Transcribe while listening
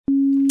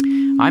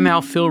I'm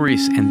Al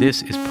Filreis, and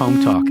this is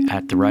Poem Talk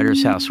at the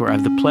Writer's House, where I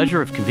have the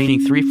pleasure of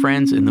convening three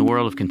friends in the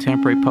world of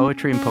contemporary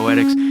poetry and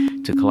poetics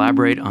to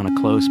collaborate on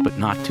a close but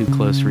not too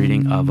close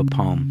reading of a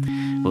poem.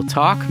 We'll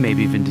talk,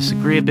 maybe even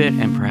disagree a bit,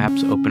 and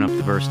perhaps open up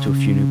the verse to a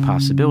few new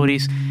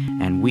possibilities,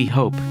 and we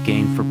hope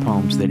gain for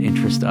poems that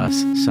interest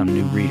us some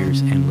new readers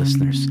and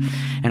listeners.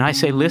 And I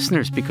say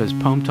listeners because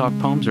Poem Talk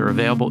poems are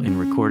available in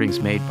recordings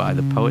made by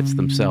the poets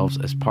themselves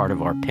as part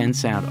of our Penn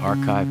Sound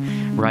archive,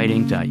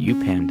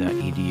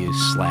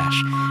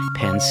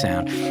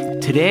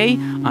 writing.upenn.edu/PennSound. Today,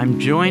 I'm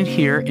joined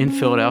here in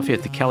Philadelphia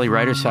at the Kelly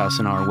Writers House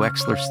in our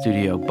Wexler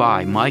studio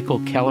by Michael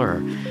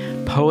Kelleher,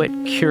 poet,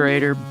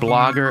 curator,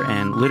 blogger,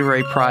 and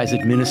literary prize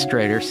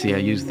administrator. See, I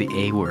used the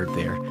A word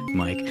there,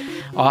 Mike.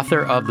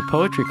 Author of the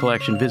poetry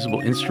collection Visible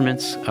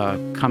Instruments,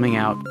 coming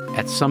out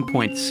at some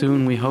point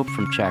soon, we hope,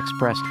 from Chax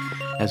Press,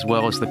 as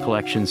well as the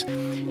collection's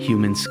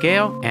Human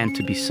Scale, and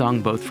to be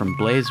sung both from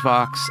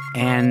BlazeVox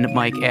and,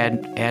 Mike,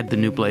 add the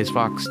new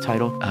BlazeVox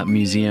title?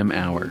 Museum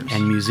Hours.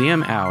 And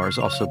Museum Hours,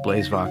 also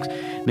BlazeVox,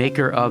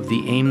 maker of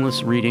the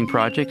Aimless Reading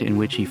Project, in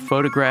which he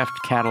photographed,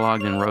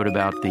 cataloged, and wrote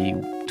about the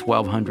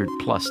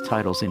 1,200-plus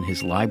titles in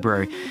his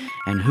library,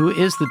 and who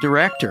is the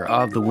director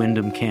of the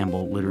Wyndham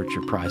Campbell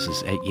Literature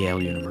Prizes at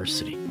Yale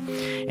University.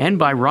 And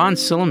by Ron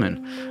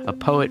Silliman, a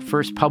poet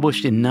first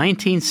published in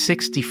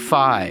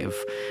 1965,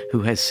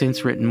 who has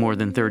since written more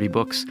than 30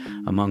 books,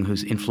 among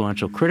whose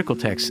influential critical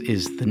texts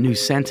is The New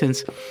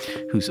Sentence,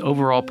 whose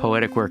overall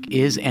poetic work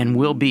is and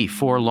will be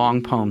four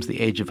long poems: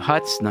 The Age of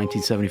Huts,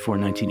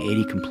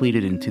 1974-1980,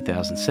 completed in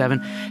 2007,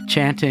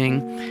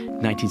 Chanting,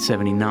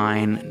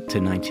 1979 to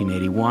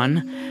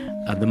 1981,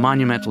 the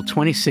monumental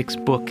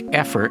 26-book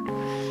effort.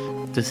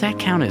 Does that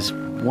count as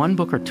one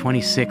book or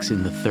 26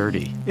 in the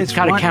 30? It's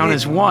got to count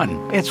as one.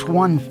 It's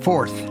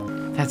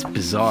 1/4. That's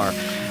bizarre.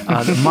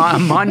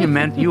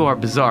 You are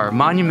bizarre.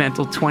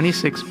 Monumental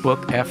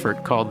 26-book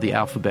effort called The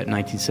Alphabet,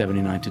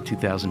 1979 to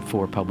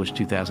 2004, published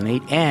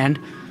 2008, and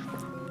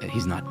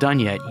he's not done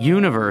yet,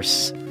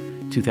 Universe,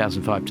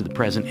 2005 to the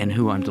present, and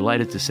who I'm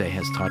delighted to say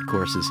has taught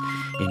courses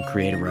in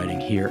creative writing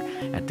here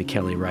at the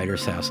Kelly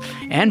Writers House.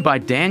 And by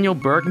Daniel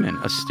Bergman,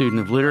 a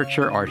student of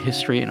literature, art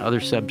history, and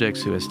other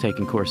subjects who has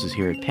taken courses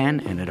here at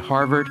Penn and at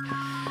Harvard,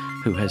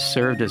 who has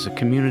served as a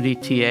community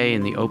TA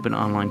in the open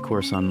online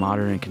course on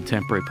modern and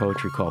contemporary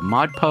poetry called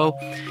ModPo,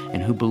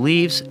 and who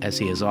believes, as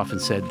he has often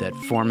said, that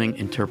forming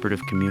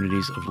interpretive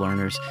communities of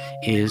learners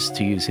is,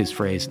 to use his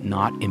phrase,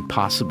 not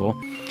impossible.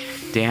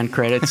 Dan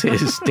credits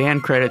his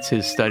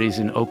studies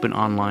in open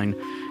online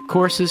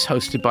courses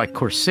hosted by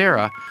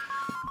Coursera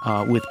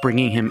with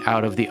bringing him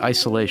out of the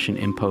isolation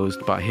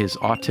imposed by his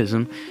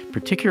autism,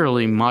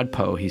 particularly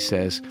ModPo, he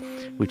says,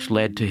 which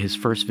led to his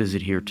first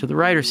visit here to the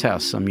Writers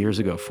House some years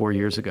ago, 4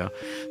 years ago.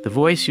 The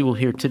voice you will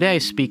hear today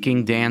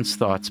speaking Dan's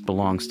thoughts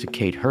belongs to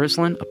Kate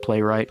Hersland, a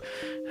playwright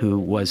who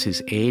was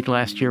his aide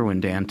last year when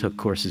Dan took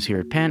courses here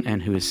at Penn,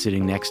 and who is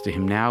sitting next to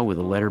him now with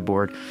a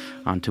letterboard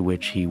onto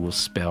which he will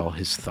spell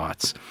his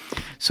thoughts.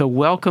 So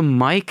welcome,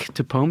 Mike,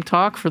 to Poem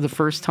Talk for the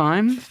first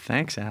time.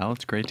 Thanks, Al.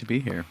 It's great to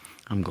be here.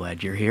 I'm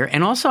glad you're here.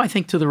 And also, I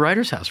think, to the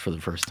Writers House for the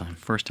first time.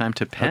 First time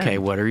to Penn. Okay,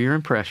 what are your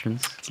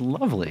impressions? It's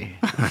lovely.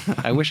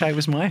 I wish I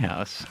was my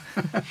house.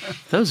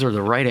 Those are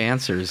the right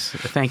answers.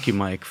 Thank you,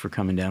 Mike, for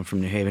coming down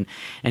from New Haven.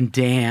 And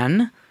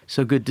Dan,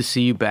 so good to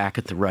see you back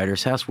at the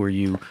Writers House, where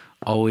you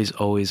always,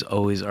 always,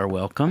 always are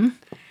welcome.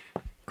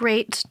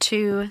 Great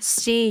to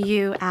see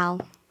you, Al.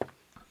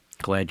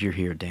 Glad you're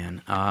here,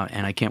 Dan.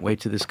 And I can't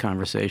wait to this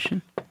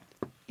conversation.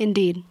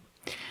 Indeed.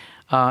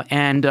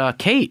 And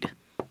Kate.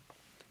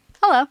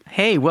 Hello.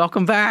 Hey,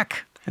 welcome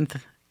back. And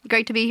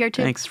great to be here,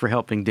 too. Thanks for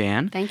helping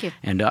Dan. Thank you.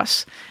 And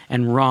us.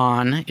 And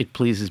Ron, it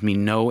pleases me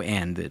no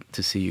end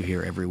to see you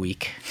here every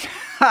week.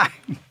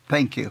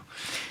 Thank you.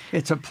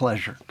 It's a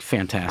pleasure.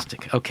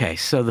 Fantastic. Okay,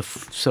 so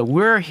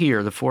we're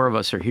here, the four of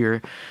us are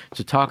here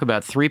to talk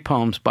about three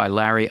poems by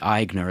Larry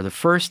Aigner. The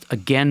first,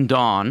 Again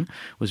Dawn,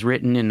 was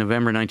written in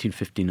November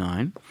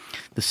 1959.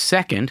 The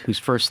second, whose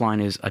first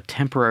line is A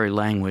Temporary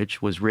Language,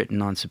 was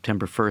written on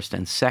September 1st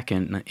and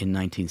 2nd in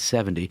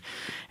 1970.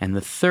 And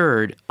the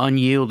third,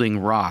 Unyielding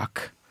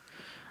Rock,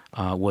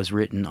 was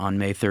written on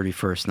May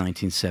 31st,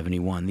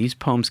 1971. These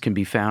poems can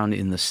be found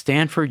in the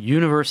Stanford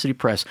University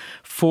Press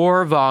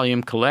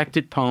 4-volume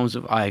collected poems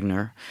of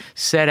Aigner,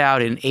 set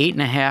out in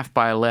 8.5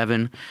 by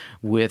 11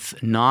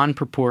 with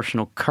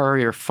non-proportional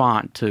Courier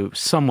font to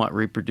somewhat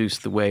reproduce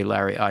the way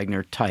Larry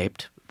Aigner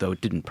typed, though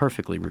it didn't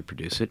perfectly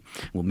reproduce it.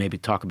 We'll maybe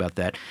talk about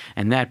that.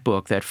 And that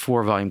book, that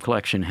 4-volume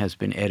collection, has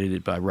been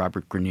edited by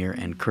Robert Grenier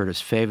and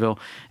Curtis Fayville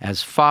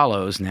as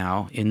follows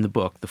now in the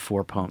book,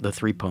 the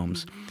three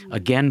poems.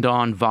 Again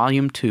Dawn,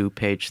 Volume 2,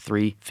 page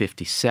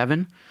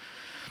 357.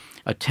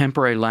 A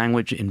Temporary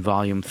Language in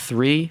Volume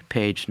 3,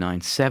 page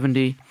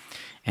 970.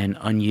 And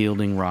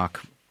Unyielding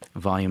Rock,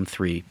 Volume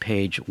 3,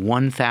 page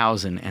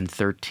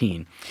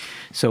 1013.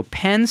 So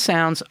Penn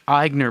Sound's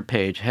Aigner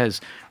page has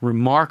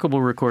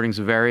remarkable recordings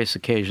of various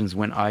occasions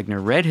when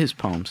Aigner read his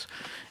poems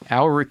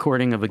Our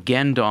recording of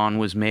Again Dawn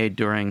was made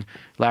during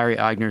Larry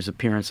Eigner's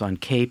appearance on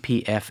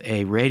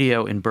KPFA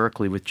radio in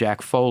Berkeley with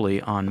Jack Foley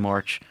in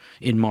March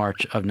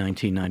of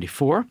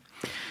 1994.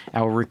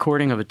 Our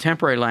recording of A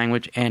Temporary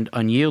Language and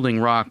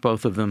Unyielding Rock,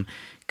 both of them,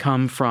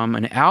 come from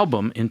an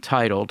album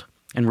entitled,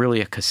 and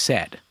really a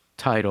cassette,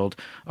 titled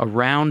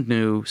Around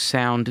New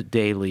Sound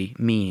Daily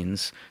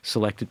Means,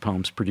 selected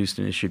poems produced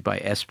and issued by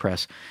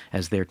S-Press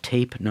as their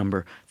tape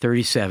number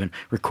 37,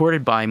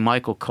 recorded by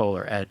Michael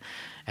Kohler at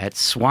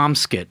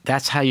Swampscott.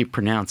 That's how you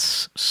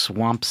pronounce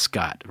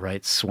Swampscott,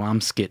 right?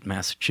 Swampscott,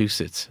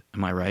 Massachusetts.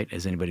 Am I right?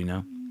 Does anybody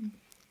know?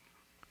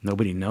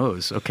 Nobody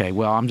knows. Okay,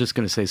 well, I'm just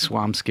going to say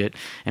Swampscott,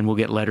 and we'll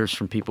get letters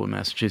from people in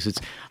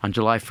Massachusetts on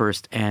July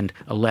 1st and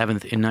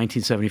 11th in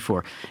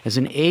 1974. As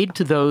an aid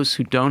to those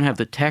who don't have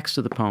the text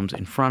of the poems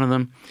in front of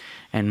them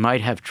and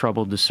might have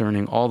trouble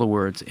discerning all the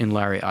words in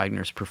Larry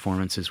Eigner's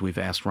performances, we've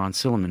asked Ron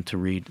Silliman to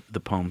read the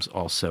poems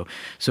also.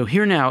 So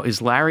here now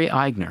is Larry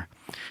Eigner,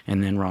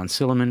 and then Ron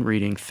Silliman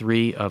reading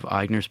 3 of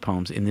Eigner's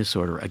poems in this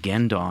order: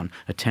 Again Dawn,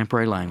 A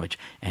Temporary Language,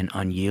 and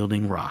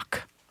Unyielding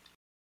Rock.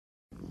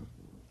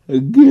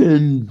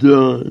 Again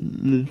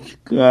dawn, the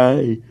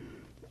sky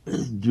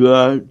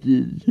dropped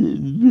its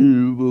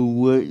invisible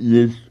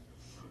whiteness.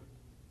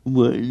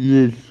 We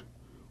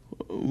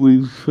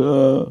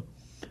saw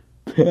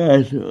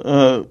pass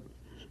up,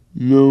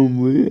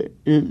 nowhere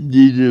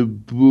empty the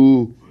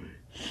blue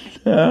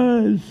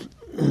stars.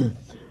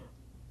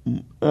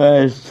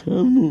 I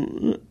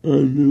stumbled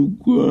on the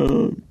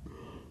ground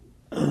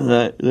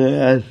like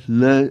last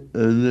night,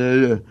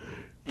 another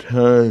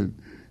time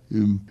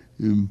in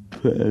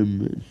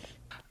fragments.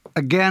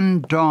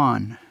 Again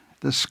dawn,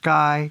 the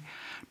sky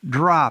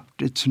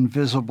dropped its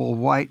invisible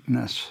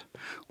whiteness.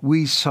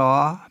 We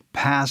saw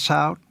pass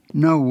out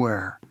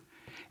nowhere,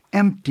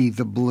 empty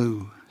the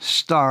blue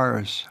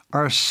stars,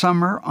 our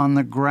summer on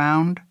the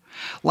ground,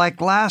 like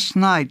last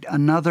night,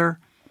 another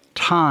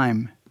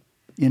time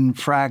in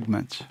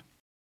fragments.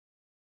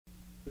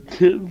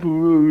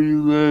 Temporary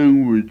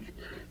language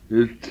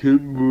is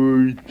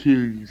temporary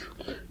things,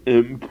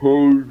 and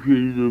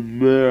poetry the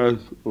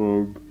math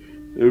of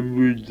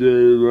everyday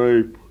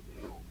life.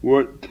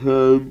 What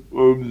time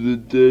of the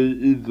day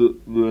is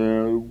it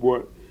now?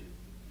 What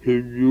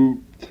have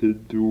you to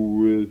do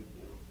with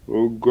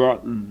or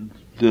gotten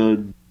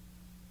done?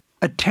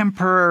 A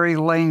temporary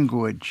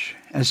language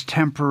as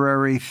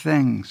temporary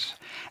things,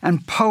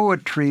 and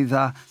poetry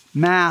the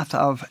math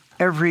of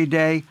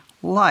everyday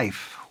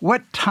life.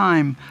 What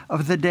time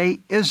of the day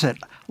is it,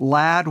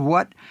 lad?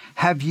 What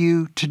have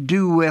you to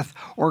do with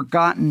or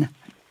gotten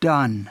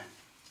done?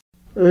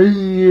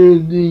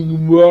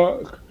 Unyielding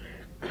rock,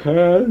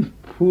 cars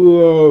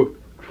full of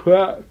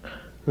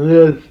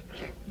trackless.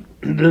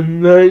 The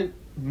night,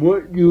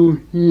 what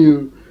you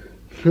hear,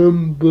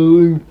 some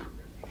belief,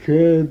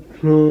 sad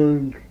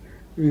songs,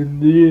 in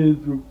the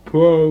ears of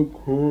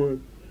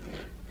foghorn,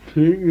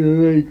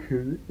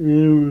 circulation,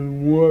 air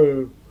and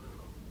water,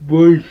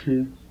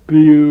 voices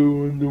bear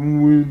on the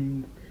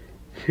wind,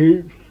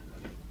 shapes,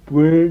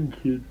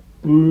 branches,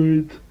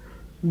 birds,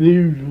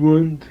 leaves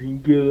run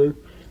together.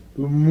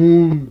 The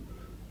moon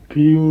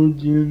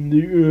peels in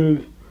the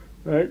earth,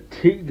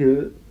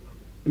 articulate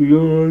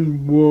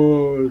beyond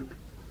walls.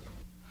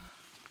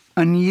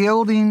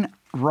 Unyielding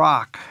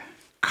rock,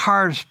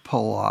 cars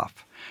pull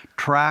off,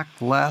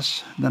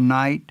 trackless the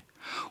night.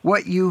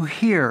 What you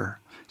hear,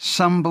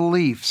 some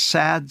belief,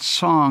 sad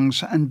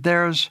songs, and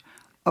there's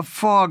a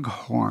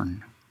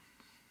foghorn.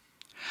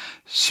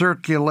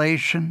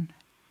 Circulation,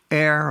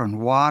 air and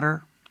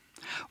water,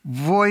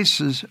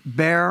 voices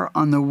bear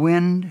on the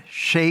wind,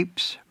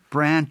 shapes,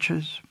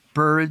 branches,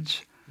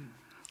 birds,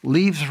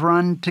 leaves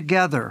run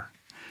together,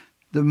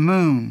 the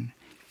moon,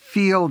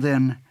 field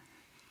in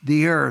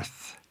the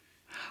earth,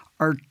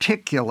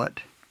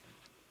 articulate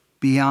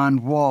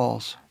beyond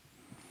walls.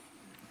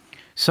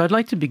 So I'd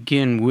like to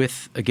begin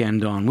with Again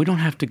Dawn. We don't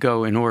have to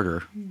go in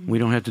order. We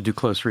don't have to do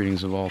close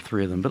readings of all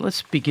 3 of them, but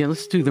let's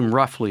do them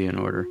roughly in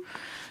order.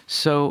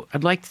 So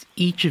I'd like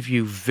each of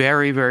you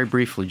very, very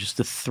briefly just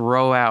to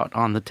throw out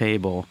on the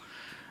table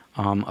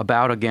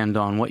about Again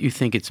Dawn what you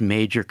think its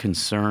major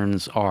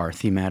concerns are,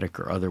 thematic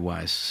or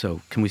otherwise.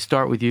 So can we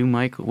start with you,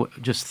 Mike?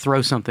 Just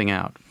throw something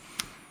out.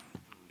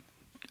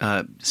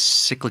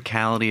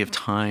 Cyclicality of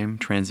time,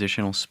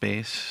 transitional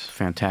space.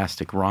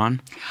 Fantastic.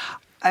 Ron?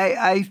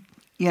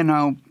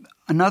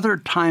 Another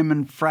time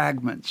in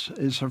fragments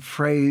is a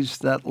phrase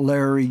that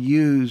Larry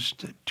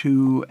used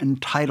to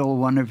entitle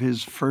one of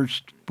his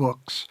first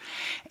books.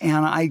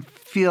 And I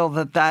feel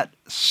that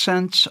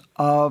sense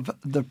of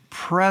the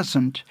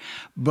present,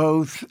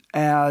 both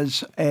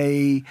as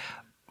a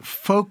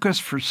focus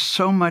for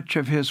so much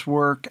of his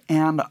work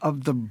and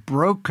of the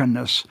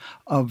brokenness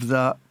of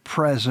the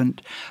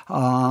present,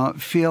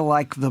 feel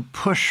like the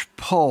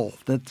push-pull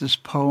that this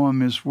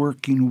poem is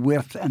working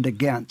with and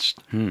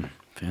against.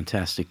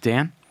 Fantastic.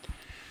 Dan?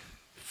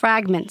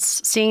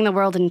 Fragments, seeing the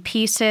world in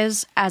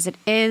pieces, as it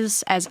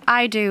is, as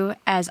I do,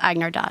 as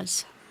Eigner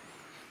does.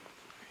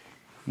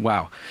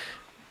 Wow.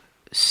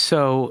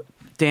 So,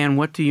 Dan,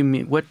 what do you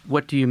mean?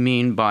 What do you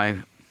mean by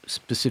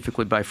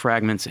specifically by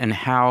fragments, and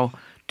how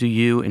do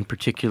you in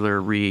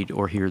particular read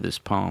or hear this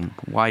poem?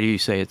 Why do you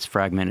say it's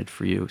fragmented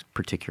for you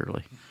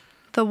particularly?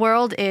 The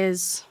world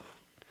is,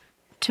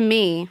 to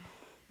me,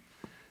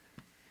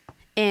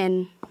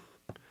 in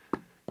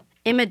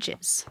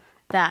images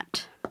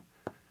that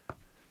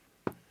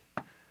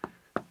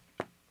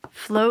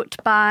float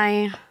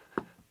by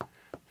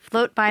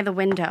the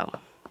window.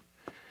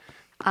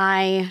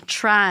 I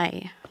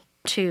try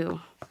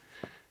to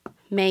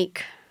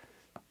make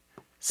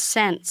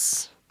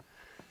sense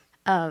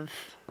of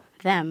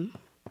them,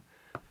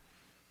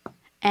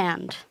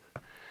 and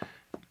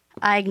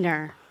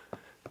Aigner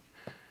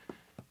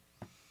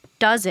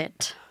does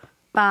it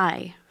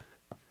by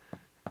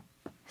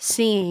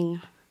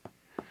seeing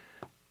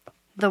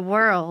the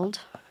world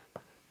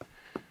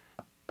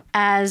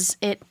as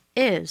it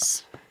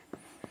is,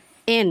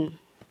 in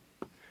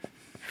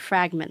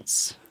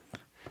fragments,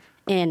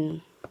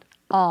 in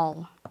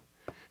all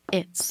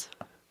its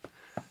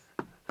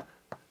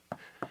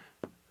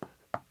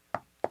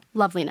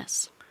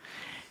loveliness.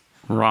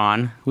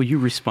 Ron, will you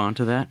respond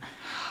to that?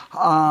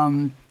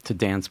 To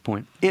Dan's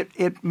point.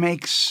 It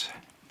makes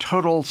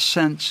total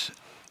sense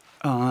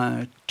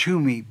to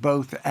me,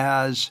 both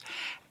as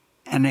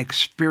an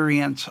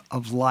experience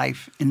of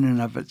life in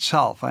and of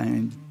itself. I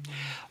mean,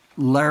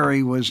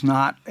 Larry was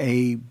not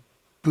a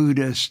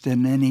Buddhist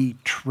in any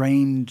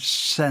trained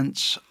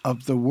sense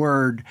of the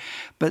word,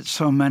 but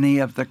so many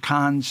of the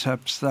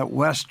concepts that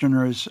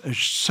Westerners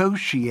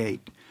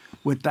associate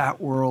with that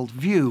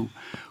worldview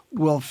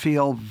will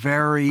feel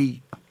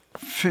very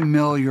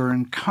familiar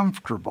and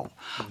comfortable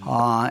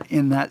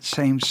in that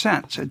same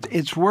sense.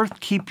 It's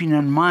worth keeping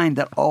in mind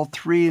that all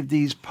three of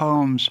these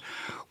poems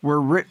were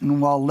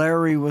written while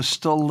Larry was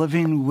still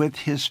living with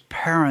his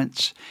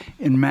parents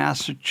in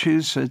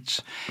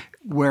Massachusetts,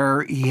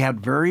 where he had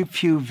very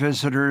few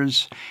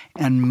visitors,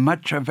 and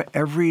much of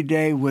every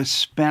day was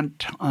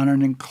spent on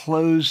an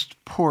enclosed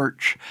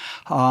porch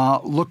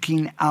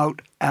looking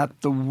out at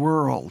the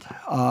world.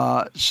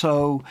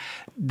 So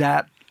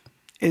that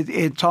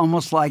it's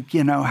almost like,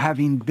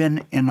 having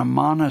been in a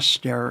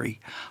monastery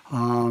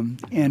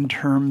in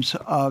terms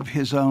of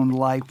his own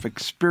life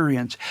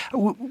experience.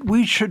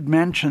 We should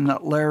mention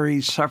that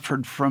Larry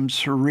suffered from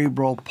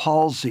cerebral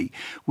palsy,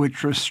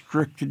 which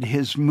restricted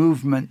his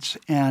movements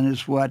and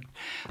is what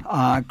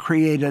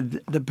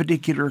created the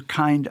particular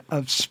kind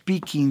of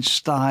speaking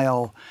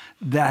style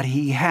that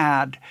he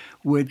had.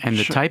 And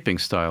the typing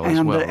style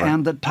as well, right?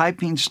 And the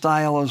typing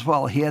style as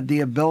well. He had the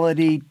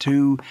ability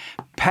to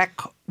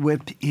peck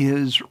with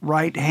his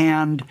right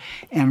hand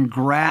and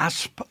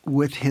grasp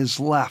with his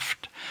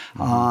left.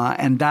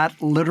 And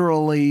that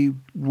literally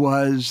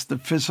was the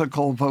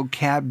physical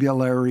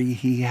vocabulary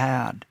he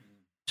had.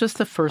 Just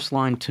the first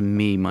line to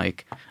me,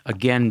 Mike,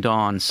 again,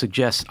 dawn,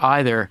 suggests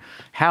either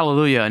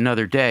hallelujah,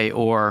 another day,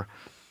 or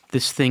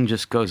this thing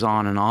just goes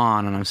on, and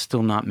I'm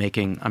still not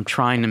I'm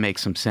trying to make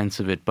some sense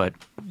of it, but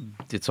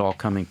it's all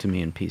coming to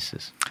me in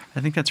pieces.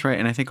 I think that's right.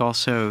 And I think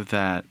also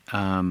that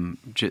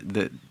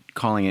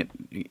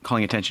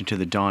calling attention to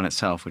the dawn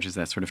itself, which is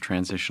that sort of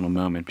transitional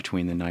moment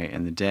between the night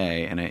and the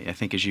day. And I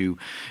think as you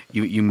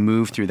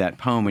move through that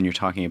poem, when you're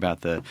talking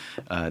about the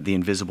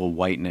invisible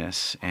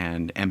whiteness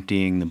and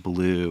emptying the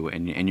blue,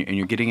 and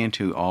you're getting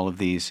into all of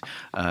these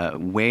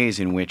ways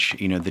in which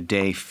the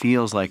day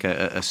feels like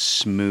a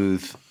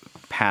smooth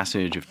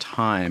passage of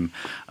time,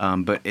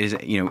 but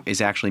is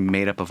actually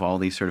made up of all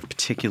these sort of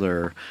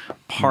particular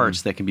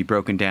parts that can be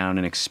broken down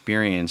and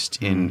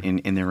experienced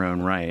in their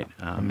own right,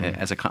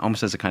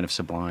 almost as a kind of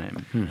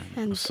sublime.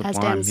 And Sublime, as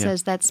Dan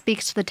says, that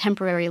speaks to the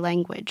temporary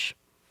language.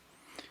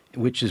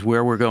 Which is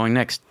where we're going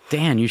next.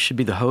 Dan, you should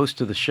be the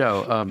host of the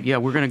show.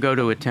 We're going to go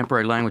to a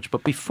temporary language,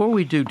 but before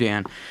we do,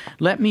 Dan,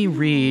 let me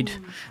read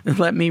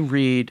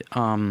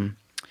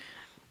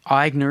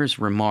Aigner's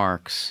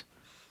remarks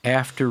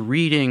after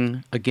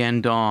reading Again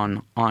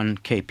Dawn on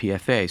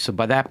KPFA. So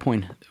by that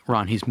point,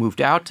 Ron, he's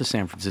moved out to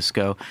San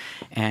Francisco,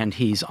 and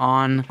he's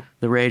on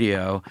the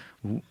radio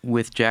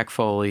with Jack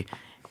Foley,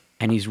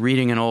 and he's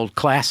reading an old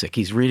classic.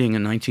 He's reading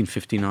a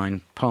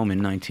 1959 poem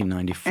in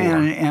 1994.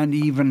 And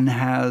even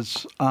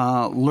has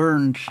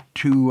learned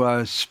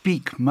to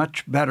speak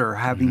much better,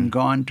 having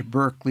gone to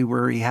Berkeley,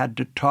 where he had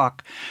to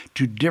talk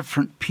to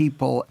different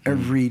people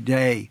every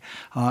day.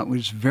 It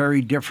was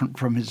very different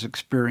from his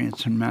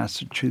experience in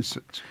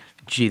Massachusetts.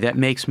 Gee, that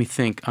makes me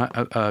think,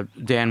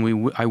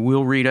 Dan, I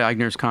will read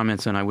Aigner's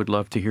comments, and I would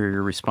love to hear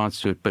your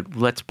response to it, but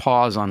let's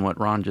pause on what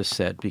Ron just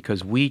said,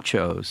 because we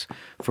chose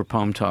for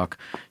Poem Talk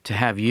to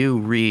have you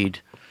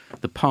read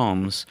the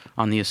poems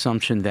on the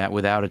assumption that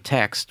without a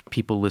text,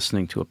 people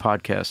listening to a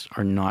podcast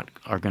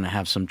are going to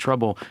have some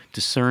trouble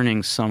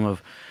discerning some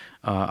of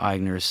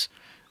Aigner's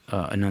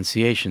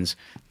enunciations.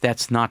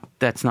 That's not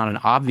an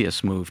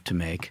obvious move to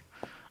make.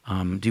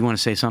 Do you want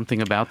to say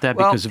something about that?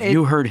 Because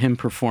you heard him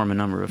perform a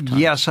number of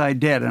times. Yes, I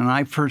did. And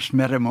I first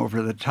met him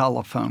over the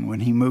telephone.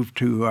 When he moved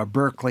to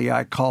Berkeley,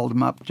 I called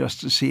him up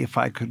just to see if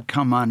I could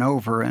come on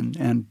over,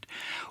 and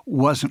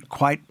wasn't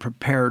quite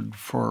prepared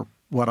for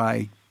what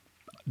I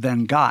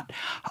then got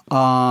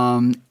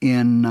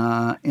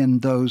in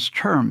those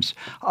terms.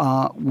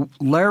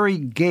 Larry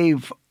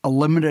gave a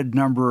limited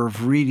number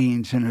of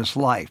readings in his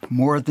life,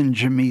 more than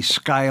Jimmy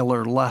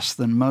Schuyler, less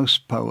than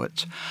most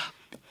poets.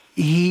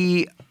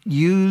 He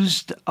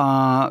used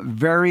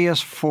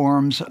various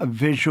forms of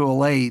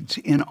visual aids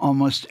in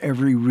almost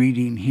every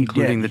reading he did.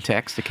 Including the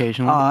text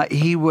occasionally?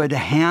 He would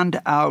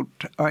hand out,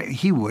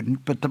 he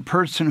wouldn't, but the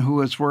person who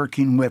was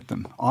working with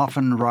him,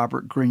 often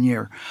Robert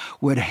Grenier,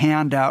 would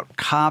hand out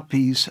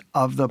copies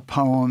of the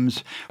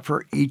poems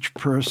for each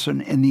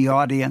person in the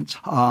audience,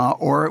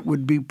 or it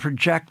would be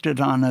projected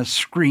on a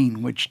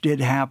screen, which did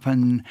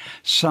happen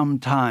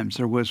sometimes.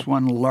 There was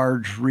one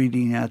large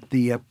reading at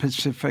the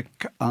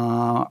Pacific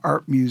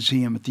Art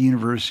Museum at the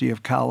University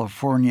of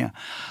California,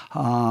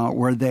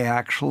 where they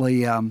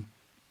actually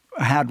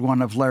had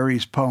one of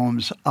Larry's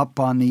poems up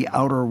on the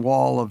outer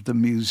wall of the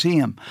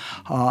museum,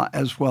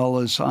 as well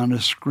as on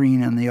a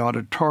screen in the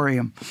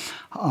auditorium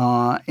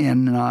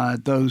in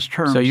those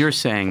terms. So you're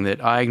saying that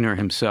Aigner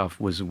himself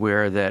was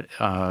aware that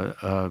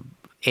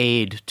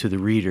aid to the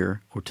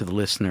reader or to the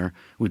listener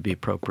would be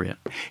appropriate?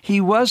 He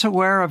was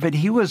aware of it.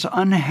 He was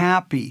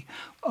unhappy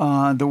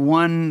the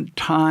one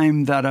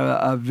time that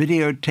a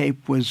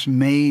videotape was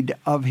made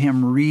of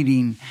him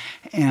reading,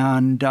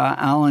 and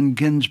Allen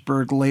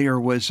Ginsberg later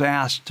was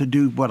asked to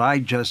do what I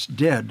just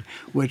did,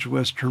 which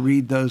was to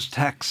read those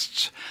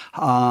texts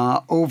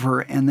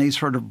over, and they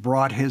sort of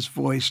brought his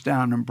voice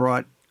down and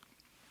brought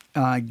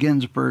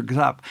Ginsberg's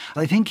up.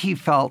 I think he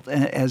felt,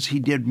 as he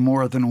did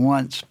more than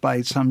once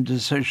by some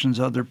decisions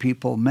other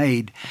people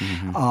made,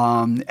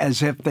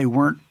 as if they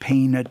weren't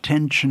paying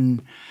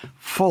attention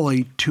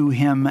fully to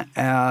him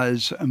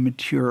as a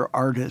mature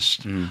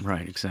artist.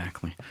 Right,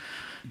 exactly.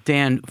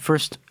 Dan,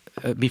 first,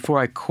 before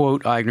I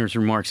quote Aigner's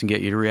remarks and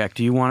get you to react,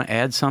 do you want to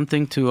add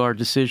something to our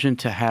decision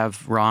to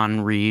have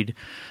Ron read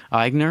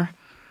Aigner?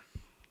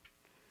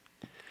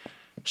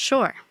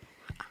 Sure.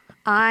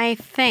 I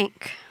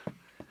think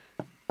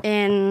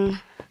in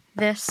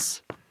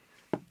this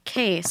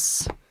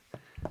case,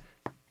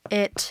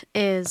 it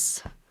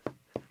is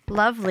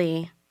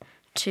lovely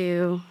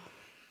to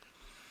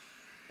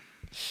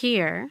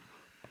hear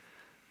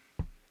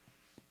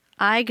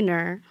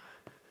Aigner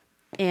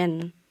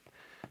in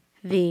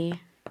the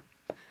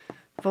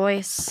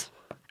voice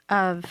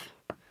of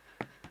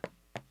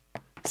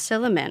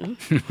Silliman,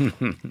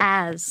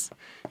 as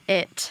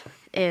it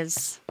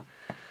is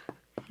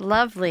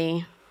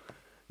lovely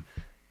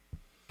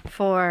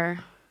for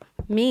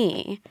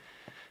me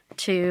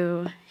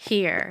to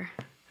hear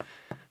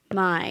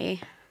my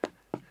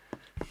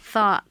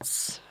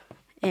thoughts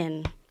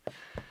in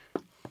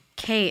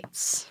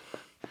Kate's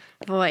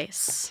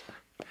voice.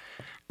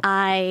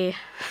 I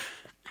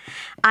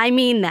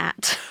mean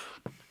that.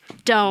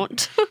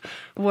 Don't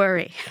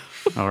worry.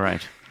 All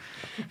right.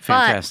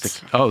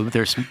 Fantastic.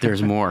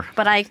 There's more.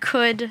 But I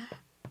could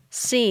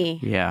see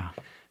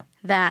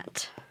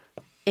that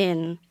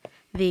in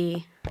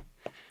the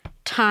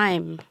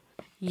time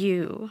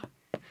you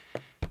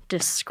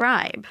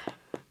describe,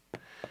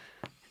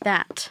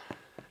 that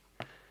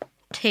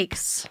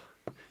takes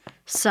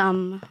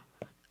some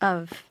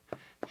of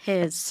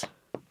his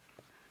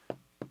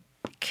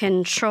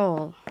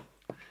control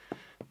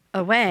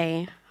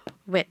away,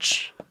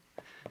 which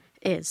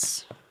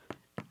is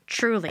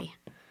truly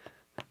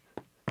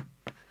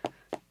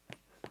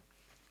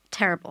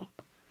terrible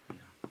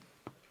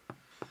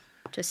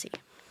to see.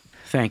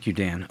 Thank you,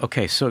 Dan.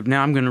 Okay, so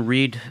now I'm going to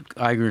read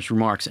Aigner's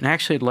remarks. And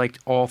actually, I'd like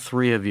all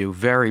three of you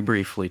very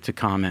briefly to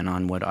comment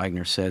on what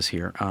Aigner says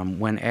here.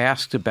 When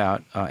asked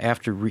about,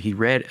 after he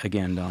read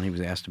again, Don, he was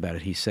asked about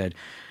it, he said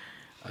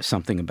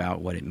something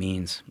about what it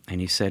means.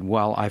 And he said,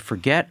 well, I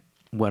forget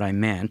what I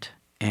meant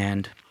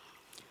and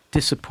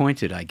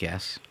disappointed, I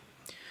guess.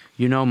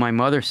 You know, my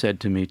mother said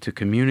to me, to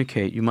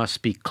communicate, you must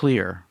speak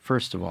clear,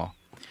 first of all,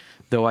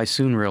 though I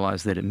soon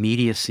realized that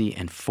immediacy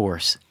and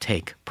force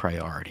take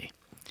priority.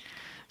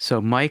 So,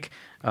 Mike,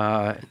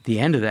 the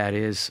end of that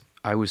is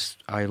I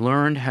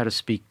learned how to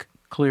speak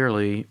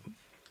clearly,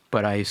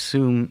 but I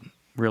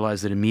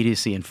realized that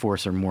immediacy and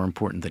force are more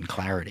important than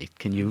clarity.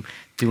 Can you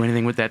do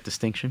anything with that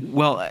distinction?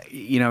 Well,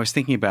 I was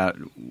thinking about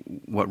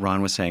what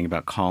Ron was saying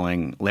about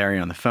calling Larry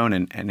on the phone,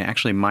 and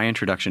actually my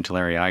introduction to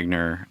Larry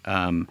Aigner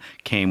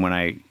came when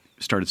I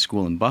started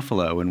school in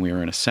Buffalo, when we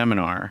were in a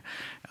seminar.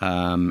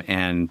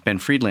 And Ben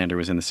Friedlander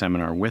was in the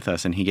seminar with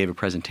us, and he gave a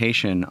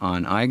presentation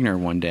on Aigner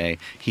one day.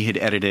 He had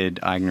edited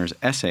Aigner's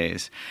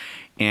essays.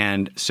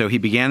 And so he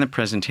began the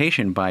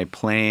presentation by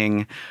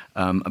playing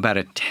about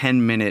a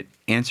 10-minute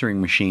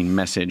answering machine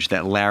message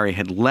that Larry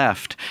had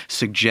left,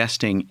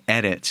 suggesting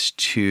edits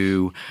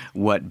to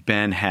what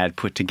Ben had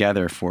put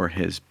together for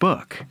his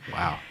book.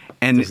 Wow.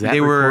 And does that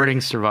recording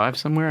survive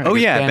somewhere? Oh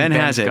yeah, Ben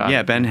has it.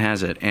 Yeah, Ben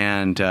has it,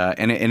 and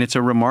it's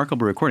a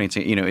remarkable recording.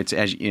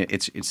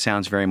 It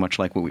sounds very much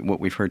like what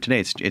we've heard today.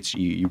 It's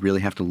you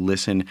really have to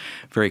listen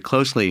very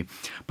closely,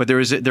 but there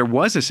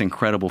was this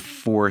incredible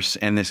force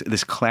and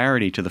this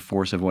clarity to the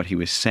force of what he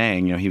was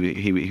saying. You know,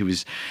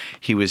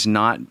 he was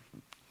not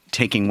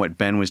taking what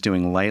Ben was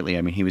doing lightly.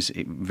 I mean, he was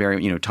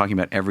very, talking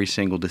about every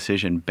single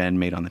decision Ben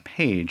made on the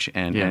page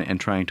and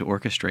trying to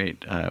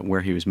orchestrate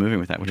where he was moving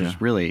with that, which was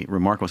really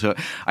remarkable. So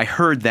I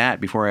heard that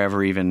before I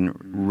ever even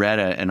read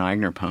an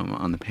Aigner poem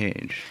on the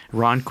page.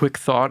 Ron, quick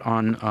thought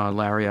on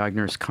Larry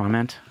Aigner's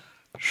comment?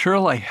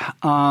 Surely.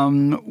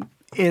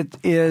 It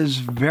is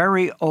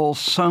very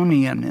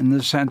Olsonian in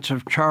the sense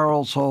of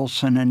Charles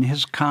Olson and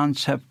his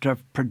concept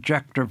of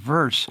projective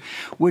verse,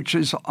 which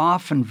is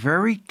often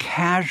very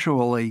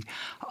casually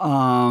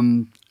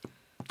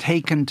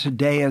taken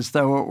today as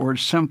though it were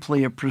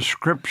simply a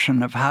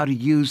prescription of how to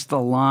use the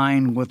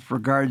line with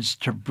regards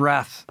to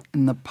breath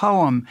in the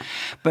poem,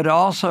 but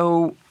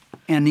also,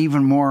 and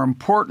even more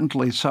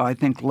importantly, so I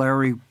think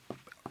Larry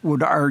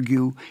would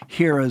argue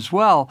here as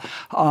well,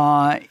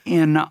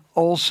 in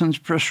Olson's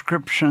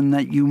prescription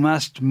that you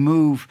must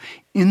move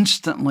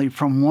instantly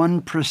from one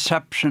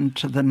perception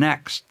to the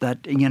next,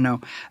 that,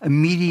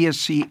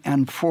 immediacy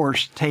and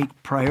force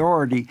take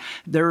priority.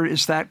 There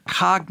is that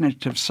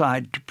cognitive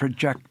side to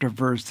projective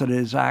verse that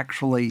is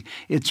actually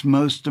its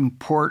most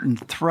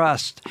important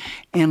thrust,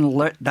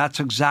 and that's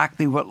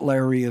exactly what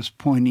Larry is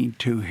pointing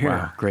to here.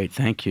 Wow, great,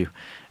 thank you.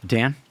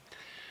 Dan?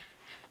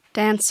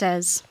 Dan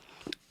says,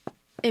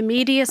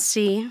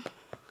 immediacy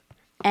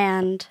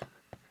and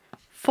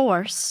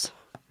force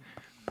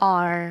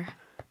are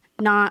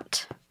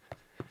not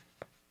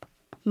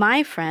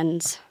my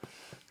friends,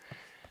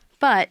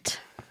 but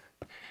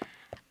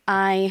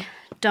I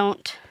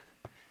don't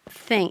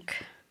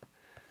think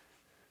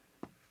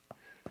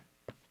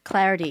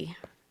clarity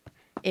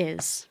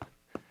is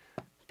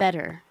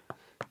better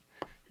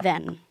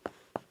than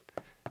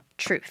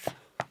truth.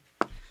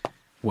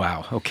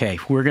 Wow. Okay,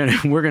 we're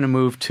gonna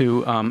move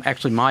to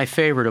actually my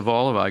favorite of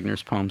all of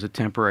Aigner's poems, A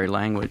Temporary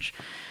Language.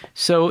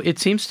 So it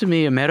seems to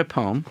me a meta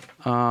poem.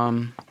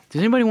 Does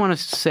anybody want to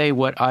say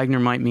what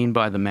Aigner might mean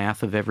by the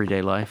math of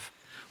everyday life?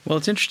 Well,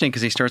 it's interesting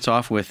because he starts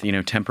off with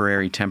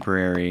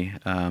temporary,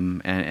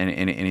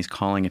 and he's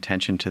calling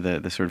attention to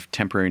the sort of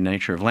temporary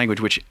nature of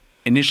language, which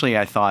initially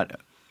I thought,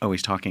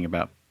 he's talking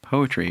about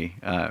poetry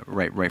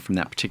right from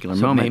that particular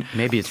moment.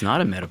 Maybe it's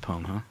not a meta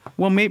poem, huh?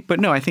 Well, but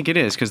no, I think it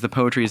is, because the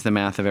poetry is the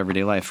math of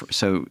everyday life.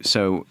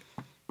 So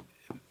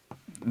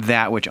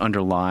that which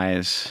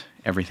underlies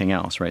everything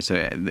else, right?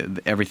 So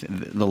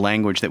the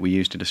language that we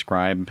use to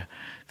describe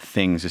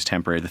things is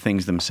temporary. The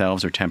things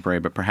themselves are temporary,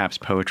 but perhaps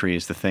poetry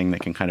is the thing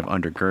that can kind of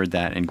undergird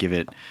that and give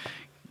it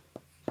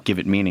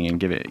meaning and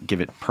give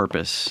it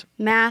purpose.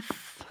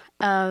 Math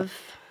of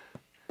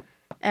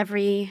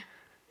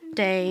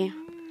everyday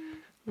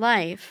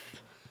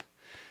life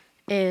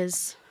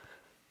is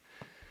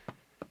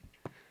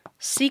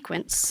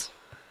sequence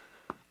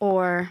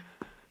or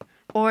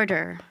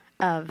order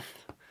of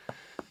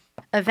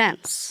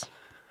events,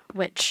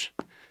 which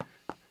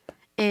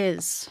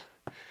is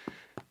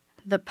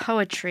the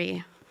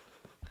poetry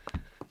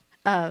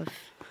of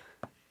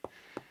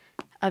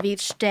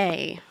each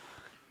day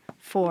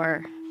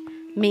for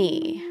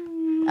me,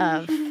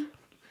 of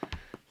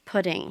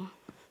putting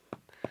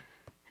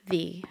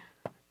the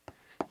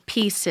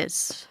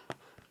pieces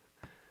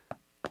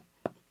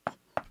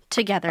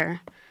together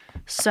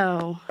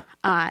so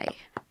I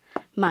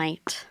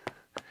might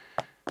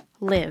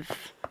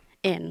live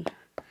in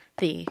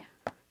the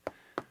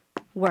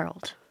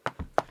world.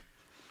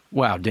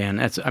 Wow, Dan,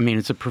 it's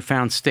a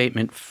profound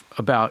statement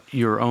about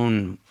your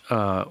own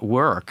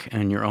work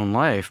and your own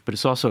life, but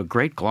it's also a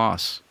great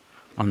gloss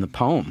on the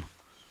poem.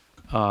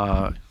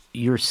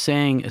 You're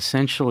saying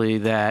essentially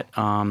that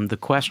the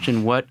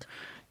question, what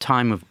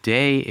time of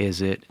day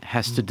is it,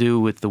 has to do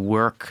with the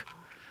work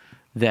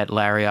that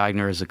Larry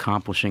Aigner is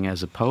accomplishing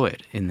as a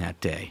poet in that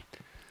day.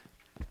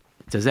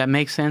 Does that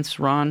make sense,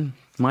 Ron,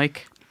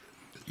 Mike?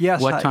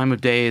 Yes. What time of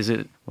day is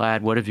it,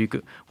 lad? What have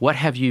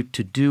you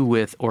to do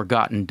with or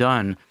gotten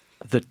done?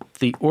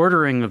 The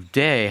ordering of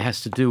day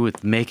has to do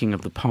with making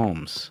of the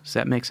poems. Does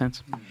that make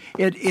sense?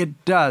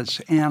 It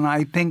does. And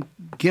I think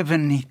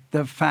given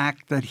the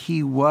fact that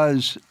he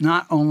was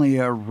not only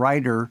a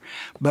writer,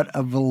 but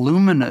a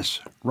voluminous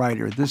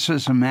writer, this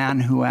is a man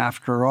who,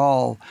 after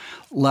all,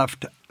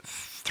 left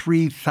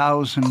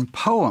 3,000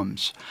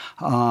 poems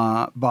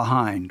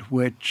behind,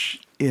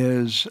 which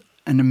is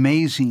an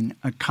amazing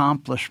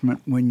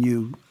accomplishment when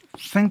you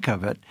think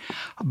of it,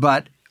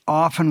 but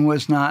often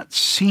was not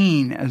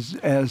seen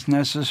as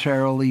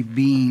necessarily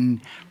being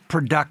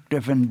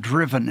productive and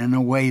driven in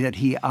a way that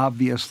he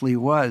obviously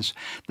was.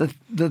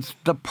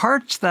 The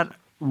parts that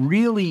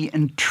really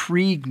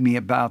intrigue me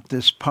about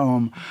this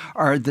poem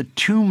are the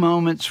two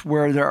moments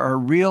where there are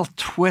real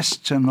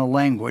twists in the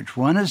language.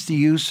 One is the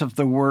use of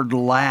the word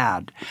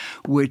lad,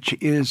 which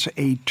is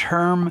a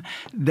term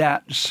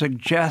that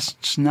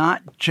suggests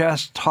not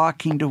just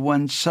talking to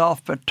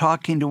oneself, but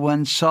talking to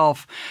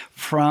oneself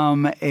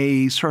from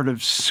a sort of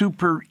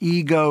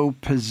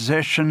superego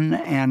position,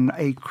 and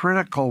a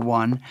critical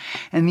one.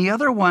 And the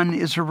other one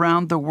is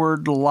around the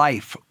word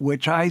life,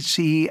 which I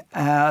see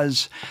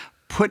as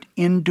put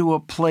into a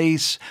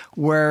place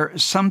where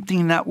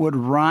something that would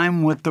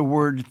rhyme with the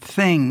word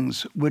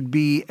things would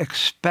be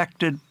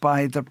expected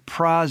by the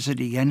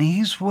prosody. And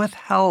he's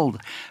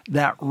withheld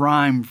that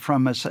rhyme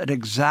from us at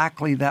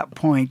exactly that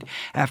point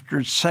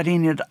after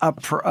setting it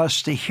up for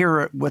us to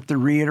hear it with the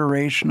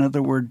reiteration of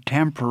the word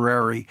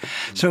temporary.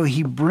 So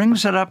he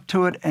brings it up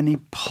to it and he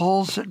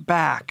pulls it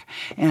back.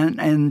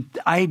 And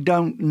I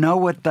don't know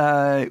what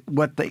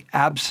the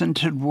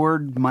absented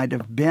word might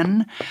have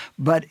been,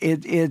 but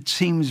it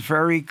seems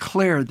very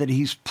clear that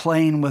he's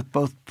playing with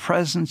both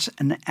presence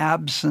and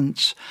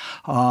absence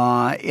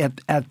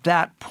at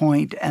that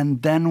point,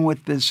 and then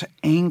with this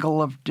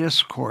angle of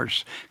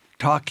discourse,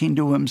 talking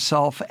to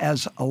himself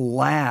as a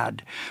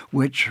lad,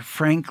 which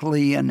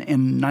frankly in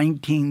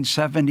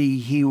 1970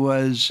 he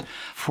was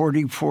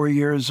 44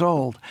 years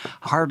old,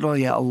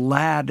 hardly a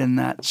lad in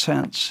that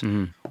sense.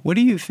 Mm-hmm. What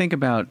do you think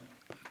about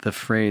the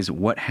phrase,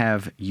 "what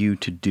have you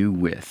to do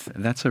with"?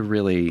 That's a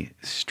really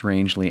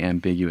strangely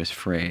ambiguous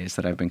phrase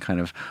that I've been kind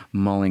of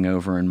mulling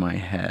over in my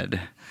head.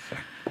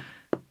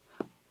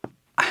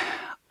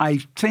 I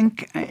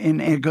think,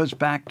 and it goes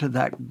back to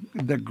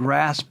the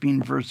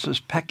grasping versus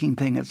pecking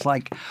thing. It's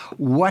like,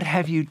 what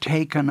have you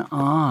taken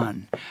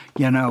on?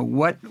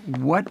 What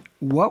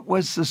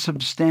was the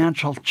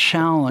substantial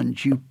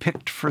challenge you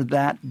picked for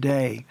that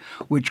day,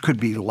 which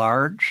could be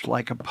large,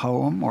 like a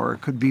poem, or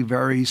it could be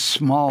very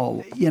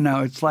small.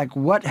 It's like,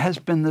 what has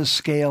been the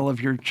scale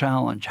of your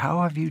challenge?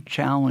 How have you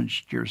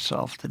challenged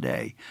yourself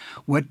today?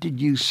 What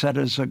did you set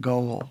as a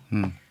goal?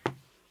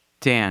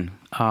 Dan,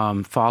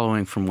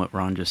 following from what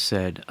Ron just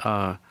said,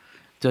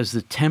 does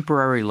the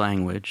temporary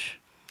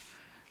language,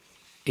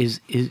 is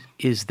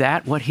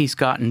that what he's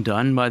gotten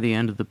done by the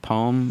end of the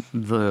poem?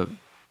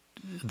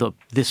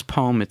 This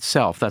poem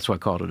itself, that's why I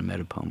called it a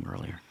meta poem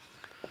earlier.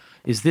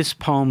 Is this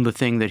poem the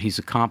thing that he's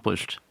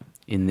accomplished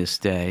in this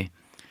day?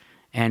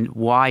 And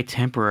why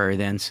temporary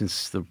then,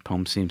 since the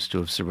poem seems to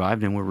have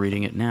survived and we're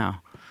reading it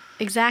now?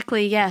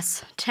 Exactly,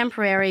 yes.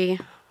 Temporary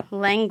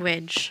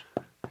language.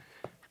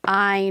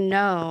 I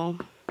know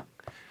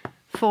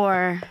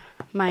for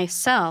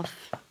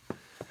myself,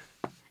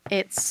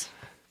 it's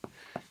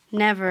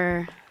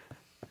never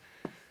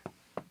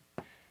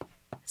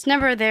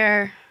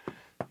there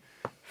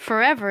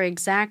forever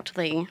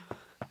exactly,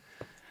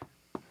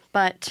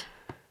 but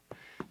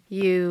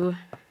you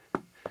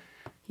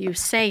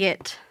say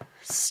it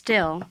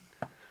still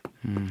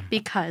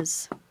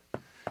because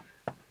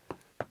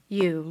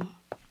you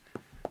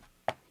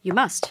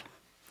must.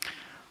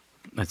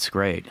 That's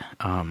great.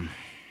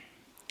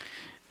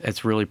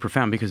 That's really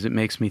profound because it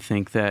makes me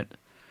think that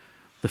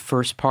the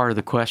first part of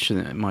the question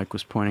that Mike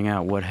was pointing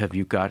out, what have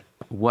you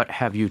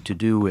to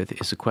do with,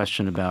 is a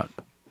question about,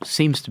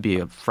 seems to be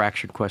a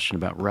fractured question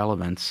about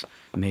relevance,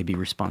 maybe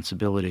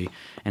responsibility,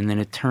 and then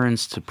it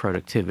turns to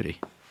productivity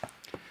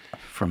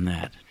from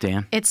that.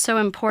 Dan? It's so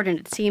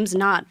important. It seems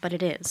not, but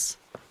it is.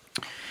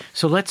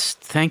 So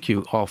thank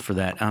you all for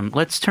that.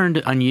 Let's turn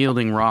to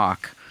Unyielding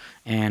Rock.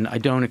 And I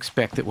don't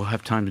expect that we'll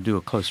have time to do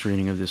a close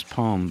reading of this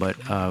poem, but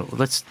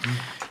let's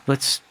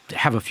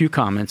have a few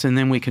comments, and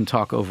then we can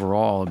talk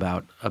overall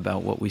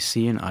about what we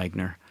see in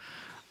Aigner.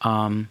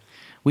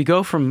 We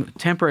go from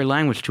temporary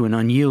language to an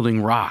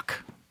unyielding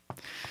rock.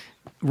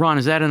 Ron,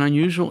 is that an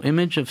unusual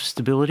image of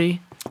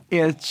stability?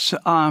 It's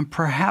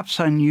perhaps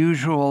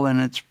unusual in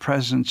its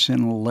presence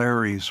in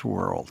Larry's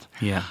world.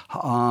 Yeah.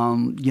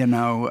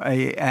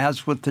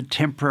 As with the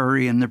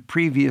temporary in the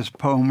previous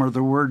poem, or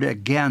the word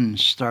again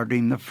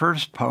starting the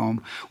first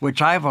poem,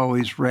 which I've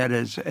always read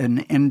as an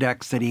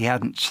index that he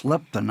hadn't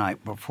slept the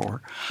night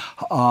before.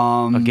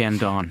 Again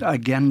dawn.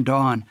 Again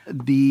dawn.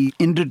 The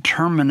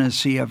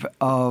indeterminacy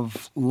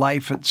of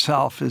life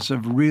itself is a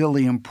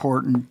really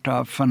important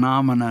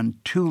phenomenon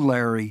to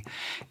Larry,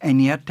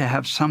 and yet to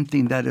have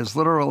something that is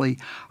literally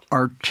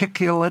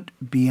articulate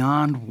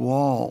beyond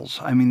walls.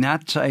 I mean,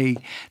 that's a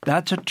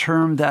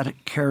term that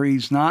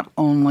carries not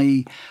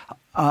only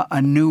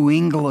a New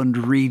England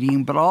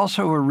reading, but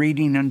also a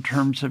reading in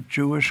terms of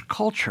Jewish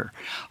culture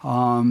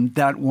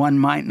that one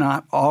might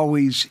not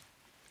always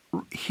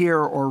hear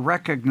or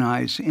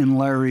recognize in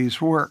Larry's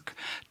work.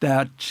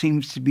 That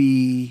seems to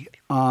be,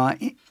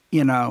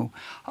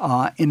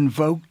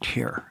 invoked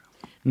here.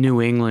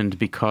 New England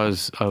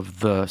because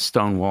of the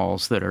stone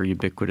walls that are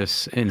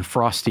ubiquitous in a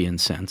Frostian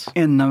sense.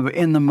 In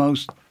the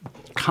most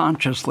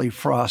consciously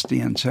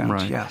Frostian sense,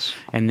 right. Yes.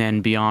 And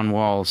then beyond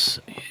walls,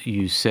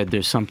 you said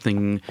there's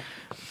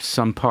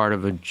some part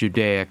of a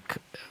Judaic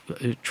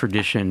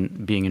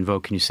tradition being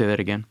invoked. Can you say that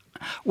again?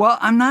 Well,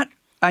 I'm not.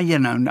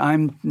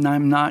 I'm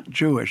not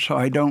Jewish, so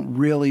I don't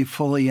really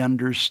fully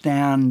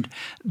understand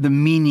the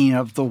meaning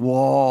of the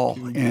wall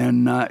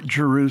in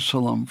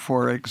Jerusalem,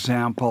 for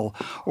example,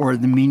 or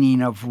the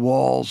meaning of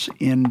walls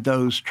in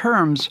those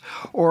terms,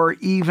 or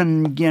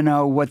even,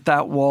 what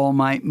that wall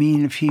might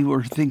mean if he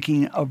were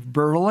thinking of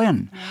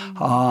Berlin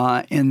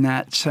in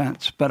that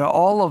sense. But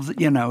all of,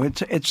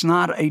 it's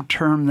not a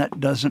term that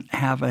doesn't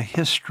have a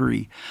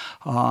history,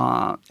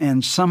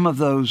 and some of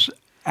those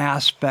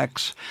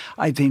aspects,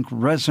 I think,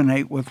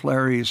 resonate with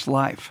Larry's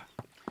life.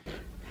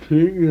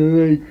 take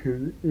like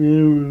an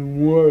air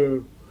and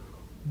water,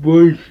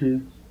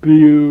 voices bear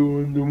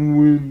on the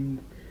wind,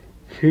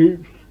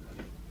 shapes,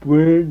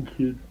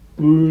 branches,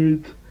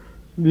 birds,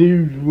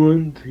 leaves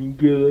run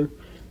together,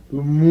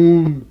 the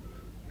moon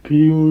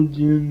peels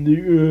in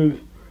the earth,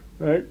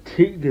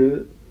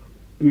 articulate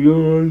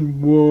beyond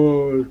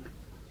walls.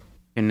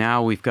 And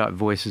now we've got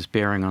voices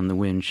bearing on the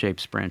wind,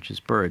 shapes,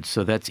 branches, birds.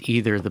 So that's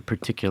either the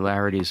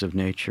particularities of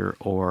nature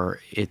or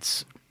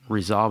it's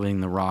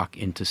resolving the rock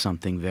into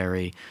something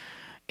very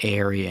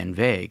airy and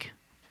vague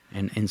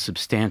and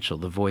insubstantial,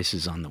 the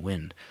voices on the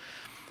wind.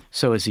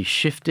 So is he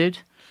shifted,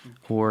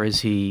 or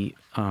is he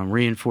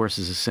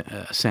reinforces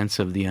a sense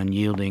of the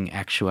unyielding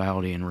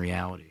actuality and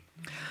reality?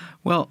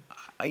 Well,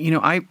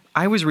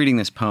 I was reading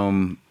this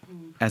poem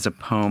as a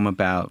poem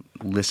about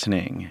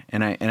listening,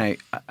 and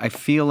I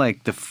feel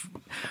like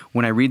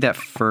when I read that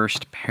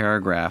first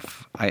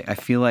paragraph, I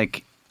feel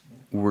like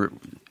we're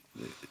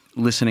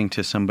listening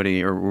to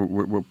somebody, or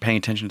we're paying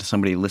attention to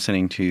somebody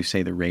listening to,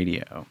 say, the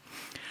radio,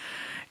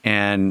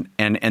 and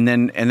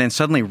then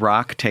suddenly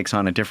rock takes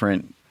on a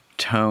different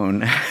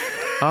tone.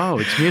 Oh,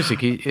 it's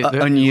music.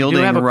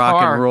 Unyielding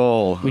rock and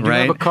roll, we do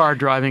right? have a car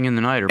driving in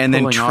the night, or and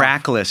then pulling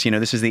trackless.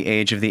 This is the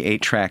age of the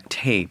 8-track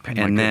tape,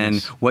 and then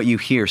what you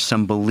hear,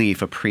 some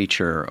belief, a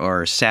preacher,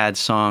 or sad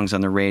songs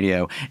on the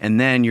radio, and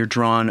then you're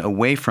drawn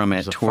away from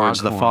it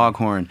towards the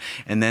foghorn,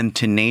 and then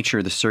to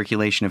nature, the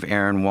circulation of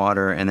air and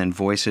water, and then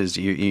voices.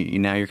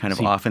 Now you're kind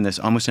of off in this,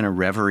 almost in a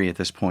reverie at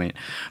this point.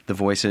 The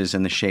voices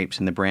and the shapes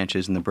and the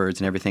branches and the birds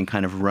and everything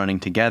kind of running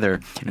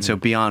together, and so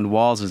beyond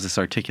walls is this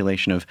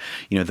articulation of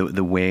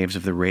the waves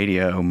of the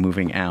radio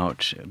moving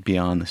out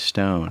beyond the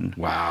stone.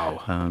 Wow.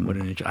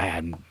 I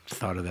hadn't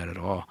thought of that at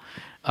all.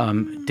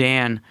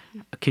 Dan,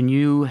 can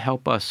you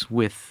help us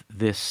with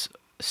this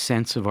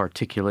sense of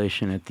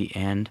articulation at the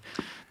end?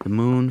 The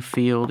moon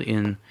field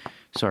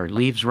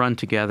leaves run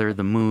together,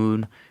 the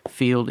moon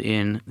field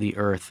in the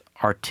earth,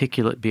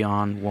 articulate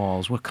beyond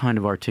walls. What kind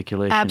of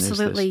articulation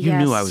Absolutely, is this? You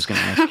yes. knew I was going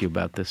to ask you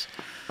about this.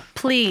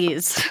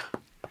 Please.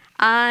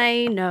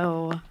 I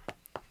know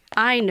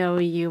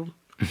you.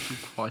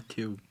 What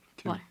too?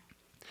 What?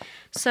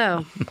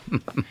 So,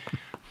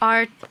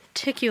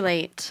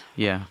 articulate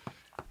Yeah.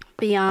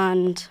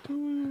 beyond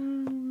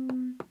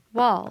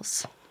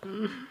walls.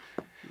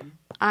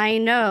 I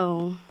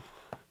know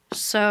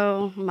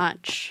so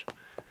much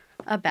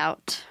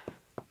about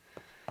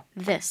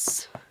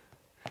this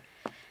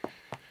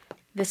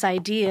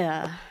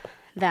idea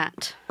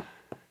that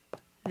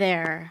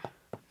there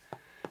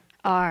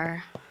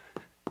are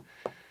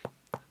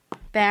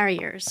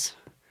barriers,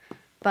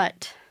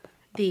 but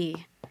the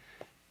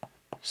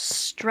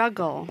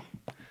struggle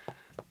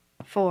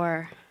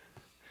for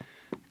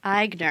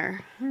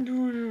Aigner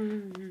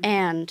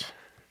and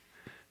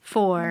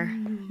for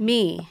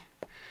me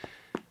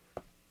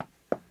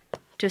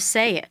to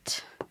say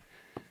it,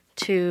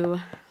 to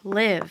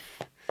live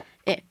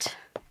it,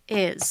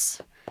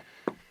 is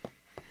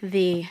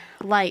the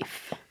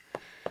life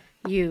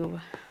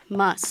you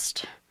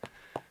must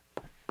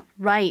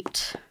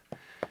write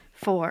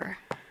for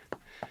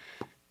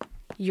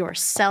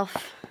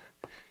yourself.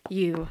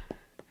 You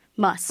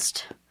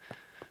must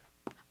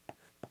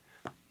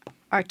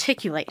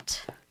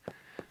articulate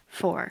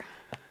for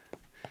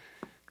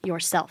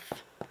yourself.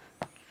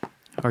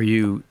 Are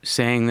you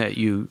saying that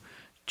you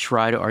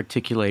try to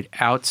articulate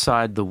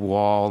outside the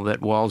wall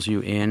that walls you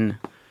in?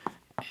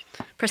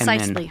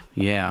 Precisely.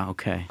 Yeah,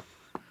 okay.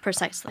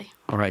 Precisely.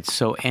 All right,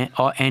 so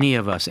any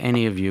of us,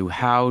 any of you,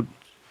 how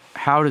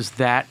does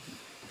that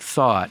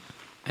thought,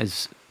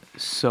 as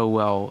so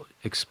well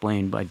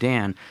explained by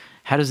Dan,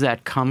 how does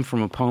that come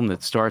from a poem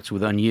that starts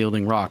with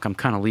unyielding rock? I'm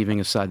kind of leaving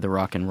aside the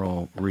rock and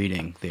roll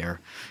reading there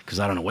because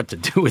I don't know what to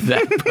do with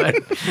that.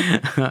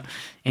 But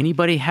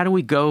anybody, how do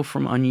we go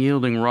from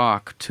unyielding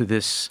rock to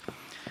this?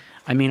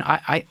 I mean,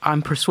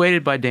 I'm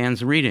persuaded by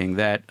Dan's reading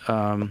that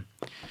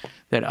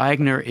that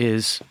Aigner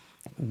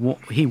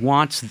he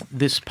wants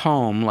this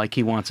poem, like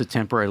he wants a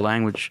temporary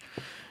language,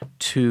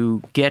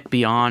 to get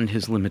beyond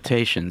his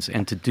limitations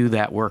and to do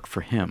that work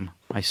for him.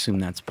 I assume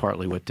that's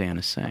partly what Dan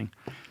is saying.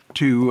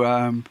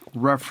 To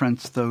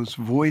reference those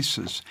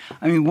voices.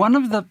 I mean, one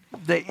of the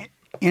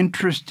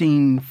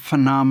interesting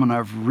phenomena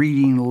of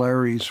reading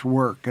Larry's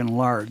work in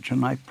large,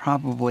 and I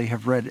probably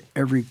have read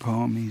every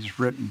poem he's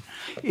written,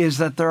 is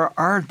that there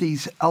are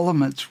these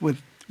elements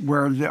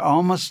where they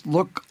almost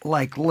look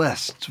like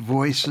lists,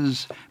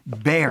 voices,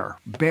 bear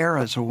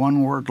as a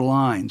one-word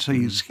line. So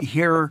you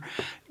hear,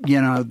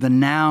 the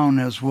noun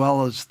as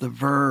well as the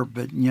verb,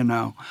 and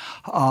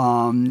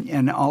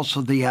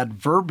also the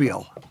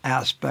adverbial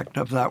aspect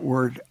of that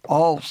word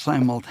all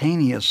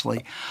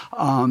simultaneously.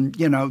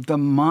 The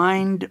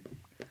mind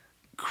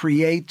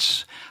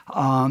creates,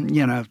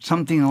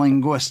 something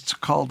linguists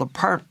call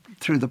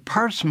through the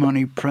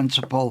parsimony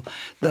principle,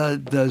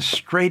 the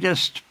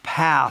straightest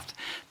path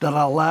that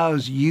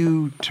allows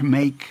you to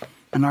make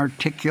an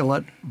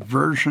articulate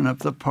version of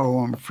the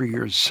poem for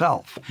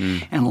yourself.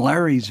 And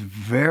Larry's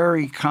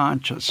very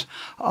conscious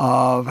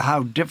of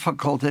how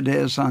difficult it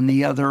is on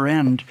the other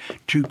end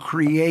to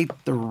create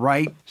the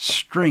right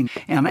string.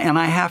 And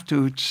I have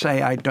to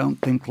say, I don't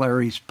think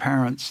Larry's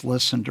parents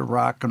listened to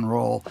rock and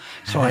roll,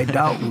 so I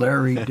doubt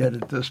Larry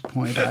did at this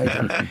point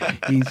either.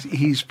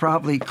 He's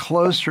probably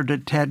closer to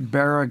Ted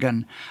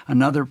Berrigan,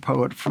 another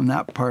poet from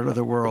that part of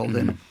the world,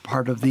 and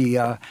part of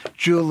the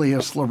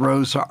Julius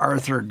LaRosa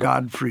Arthur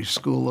Godfrey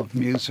School of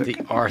Music.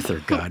 The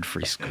Arthur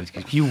Godfrey School.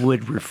 You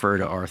would refer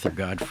to Arthur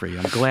Godfrey.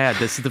 I'm glad.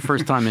 This is the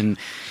first time in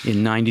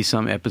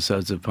 90-some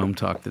episodes of Poem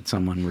Talk that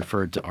someone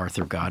referred to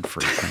Arthur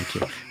Godfrey. Thank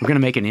you. We're going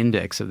to make an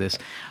index of this.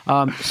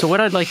 So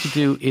what I'd like to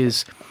do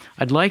is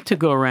I'd like to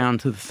go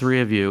around to the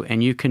three of you,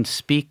 and you can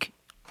speak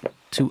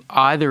to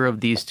either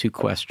of these two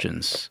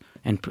questions,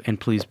 and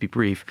please be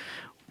brief.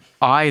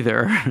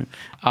 Either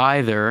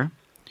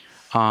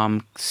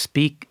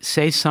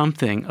say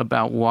something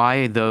about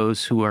why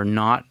those who are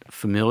not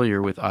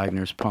familiar with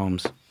Aigner's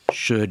poems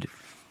should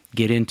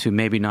get into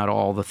maybe not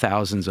all the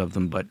thousands of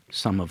them, but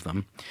some of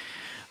them.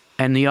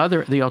 And the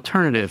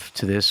alternative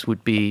to this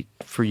would be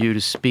for you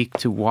to speak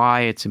to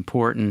why it's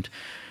important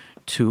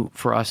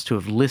for us to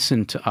have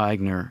listened to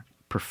Aigner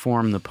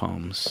perform the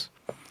poems,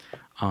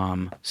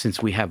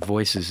 since we have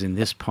voices in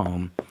this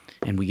poem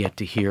and we get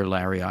to hear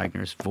Larry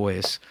Aigner's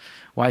voice.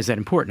 Why is that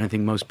important? I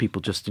think most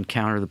people just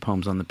encounter the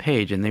poems on the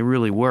page, and they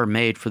really were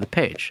made for the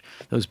page.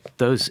 Those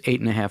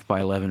 8.5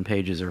 by 11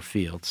 pages are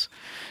fields.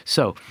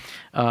 So,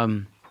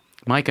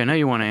 Mike, I know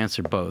you want to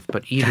answer both,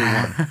 but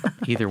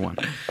either one.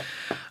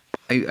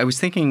 I was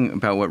thinking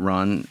about what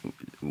Ron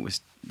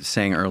was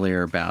saying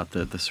earlier about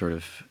the sort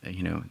of,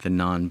 the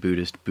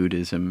non-Buddhist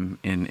Buddhism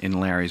in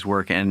Larry's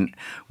work. And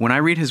when I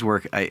read his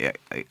work, I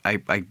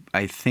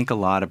think a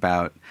lot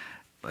about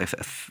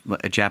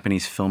a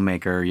Japanese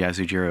filmmaker,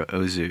 Yasujiro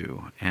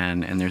Ozu,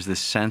 and there's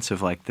this sense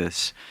of like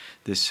this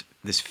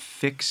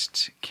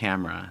fixed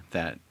camera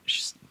that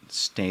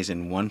stays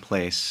in one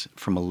place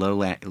from a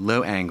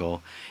low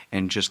angle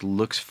and just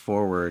looks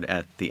forward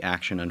at the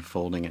action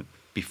unfolding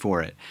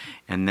before it,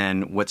 and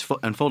then what's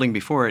unfolding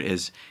before it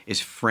is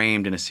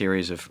framed in a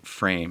series of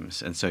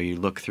frames. And so you're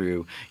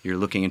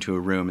looking into a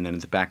room, and then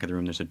at the back of the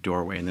room there's a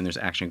doorway, and then there's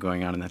action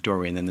going on in that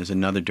doorway, and then there's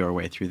another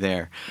doorway through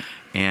there,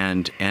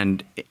 and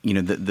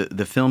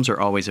the films are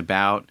always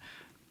about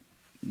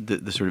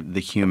the sort of the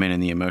human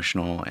and the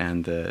emotional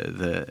and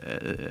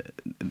the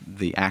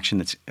action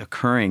that's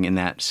occurring in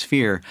that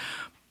sphere.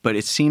 But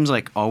it seems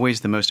like always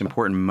the most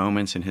important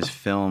moments in his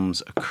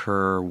films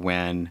occur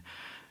when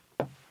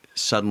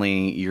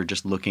suddenly you're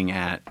just looking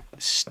at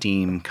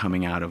steam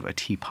coming out of a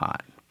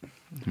teapot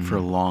for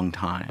a long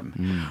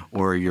time,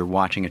 or you're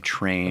watching a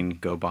train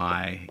go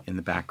by in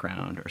the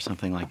background or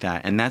something like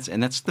that. And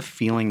that's the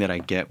feeling that I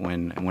get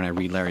when I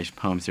read Larry's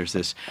poems. There's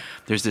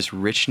this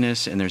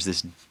richness and there's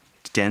this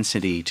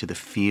density to the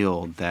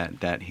field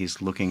that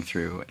he's looking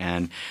through,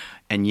 and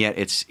yet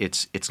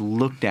it's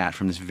looked at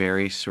from this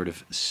very sort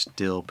of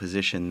still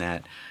position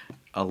that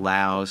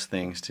allows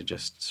things to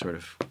just sort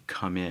of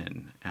come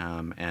in,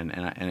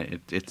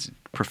 and it's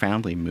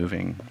profoundly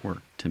moving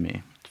work to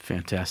me.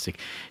 Fantastic.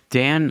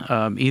 Dan,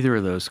 either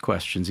of those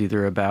questions,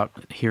 either about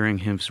hearing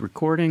his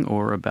recording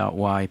or about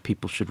why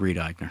people should read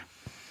Aigner?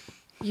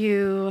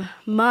 You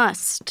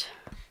must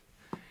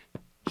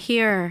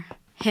hear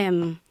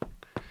him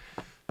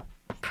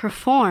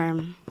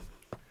perform.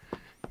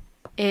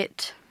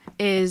 It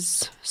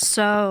is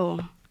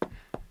so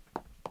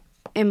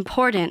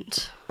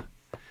important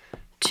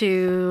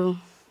to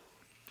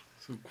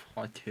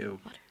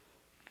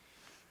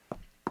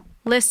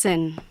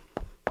listen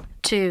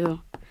to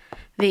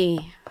the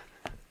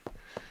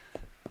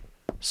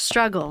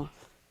struggle,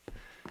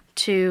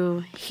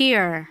 to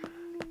hear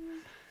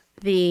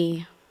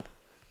the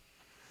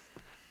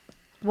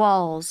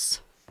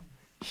walls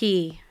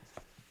he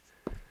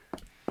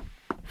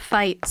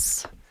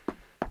fights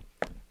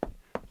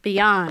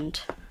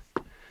beyond,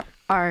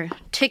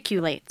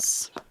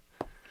 articulates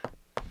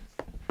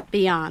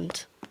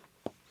beyond,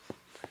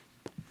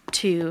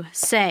 to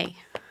say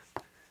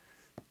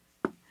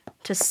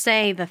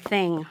the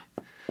thing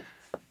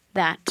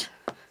that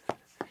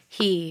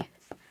he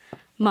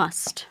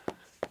must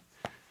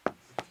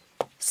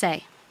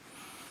say.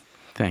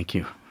 Thank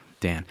you,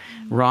 Dan.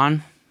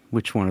 Ron,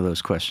 which one of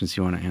those questions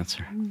do you want to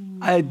answer?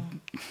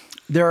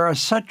 There are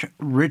such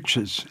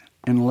riches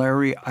in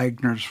Larry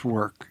Aigner's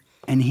work,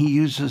 and he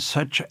uses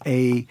such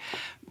a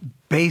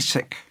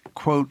basic,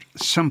 quote,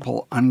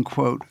 simple,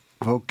 unquote,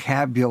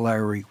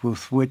 vocabulary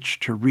with which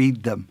to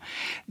read them,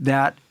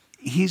 that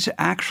he's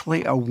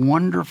actually a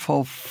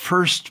wonderful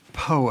first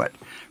poet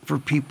for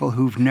people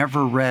who've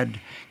never read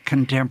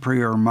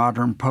contemporary or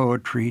modern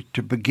poetry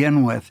to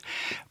begin with,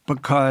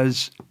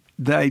 because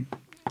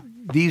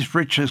these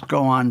riches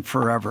go on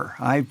forever.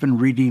 I've been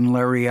reading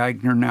Larry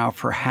Aigner now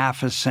for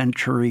half a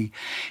century,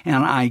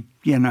 and I,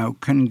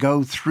 can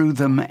go through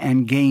them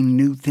and gain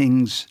new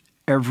things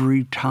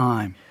every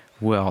time.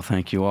 Well,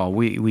 thank you all.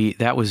 We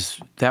that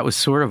was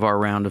sort of our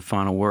round of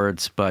final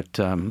words, but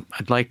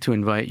I'd like to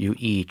invite you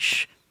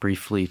each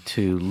briefly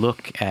to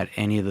look at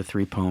any of the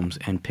three poems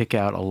and pick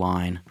out a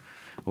line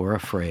or a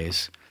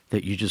phrase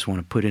that you just want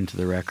to put into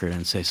the record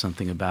and say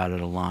something about it,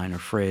 a line or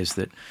phrase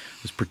that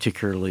was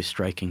particularly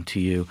striking to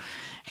you.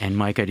 And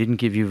Mike, I didn't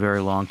give you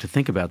very long to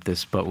think about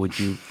this, but would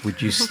you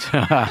would you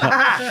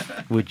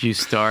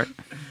start?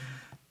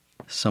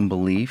 Some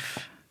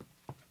belief,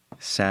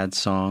 sad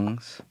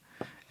songs,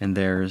 and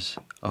there's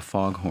a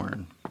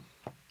foghorn.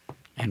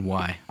 And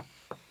why?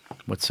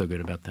 What's so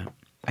good about that?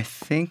 I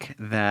think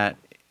that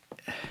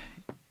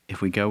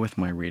if we go with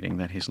my reading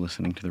that he's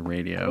listening to the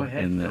radio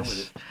in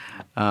this,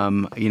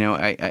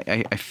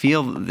 I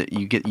feel that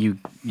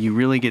you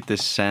really get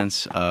this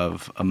sense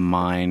of a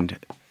mind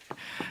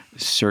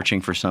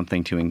searching for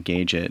something to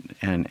engage it,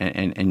 and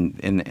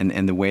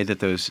the way that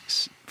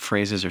those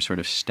phrases are sort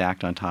of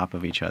stacked on top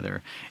of each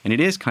other, and it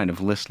is kind of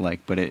list-like,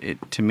 but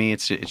it to me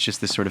it's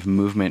just this sort of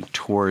movement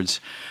towards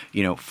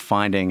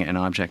finding an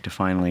object to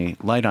finally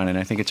light on, and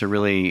I think it's a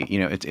really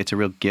it's a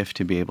real gift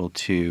to be able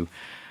to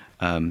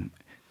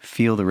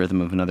feel the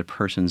rhythm of another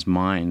person's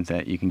mind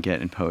that you can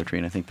get in poetry,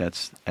 and I think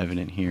that's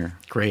evident here.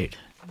 Great,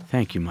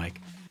 thank you, Mike.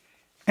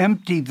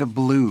 Empty the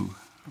Blue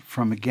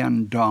from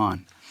Again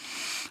Dawn.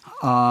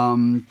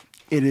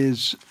 It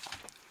is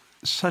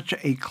such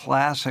a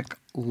classic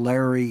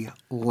Larry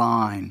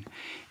line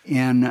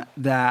in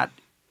that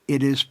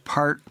it is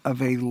part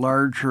of a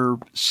larger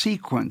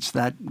sequence,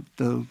 that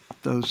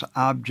those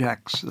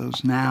objects,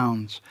 those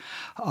nouns,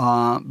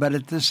 but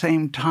at the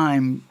same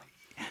time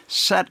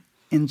set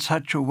in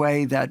such a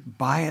way that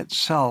by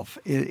itself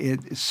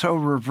it so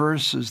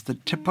reverses the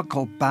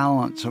typical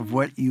balance of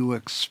what you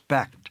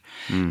expect.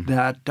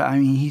 That,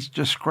 he's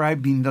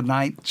describing the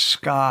night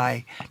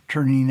sky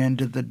turning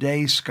into the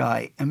day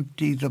sky,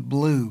 empty the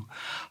blue,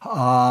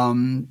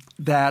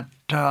 that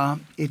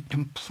it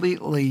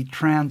completely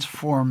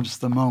transforms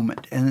the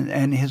moment.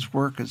 And his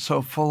work is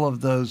so full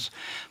of those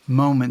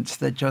moments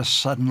that just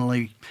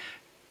suddenly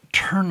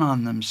turn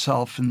on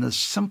themselves in the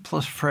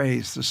simplest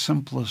phrase, the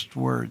simplest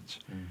words.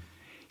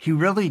 He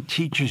really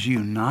teaches you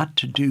not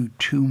to do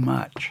too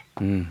much.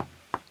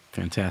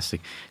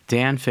 Fantastic.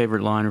 Dan,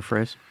 favorite line or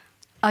phrase?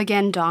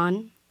 Again,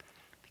 dawn,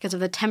 because of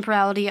the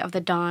temporality of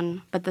the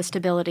dawn, but the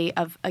stability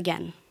of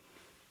again.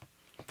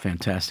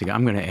 Fantastic.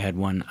 I'm going to add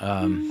one.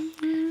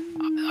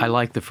 I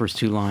like the first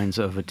two lines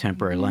of A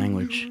Temporary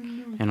Language,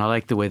 and I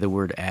like the way the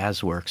word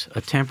as works.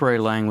 A temporary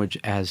language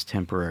as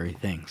temporary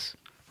things.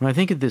 When I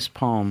think of this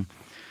poem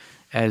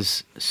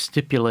as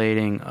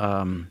stipulating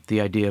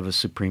the idea of a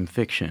supreme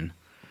fiction,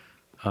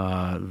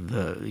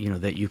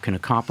 that you can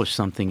accomplish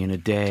something in a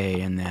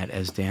day, and that,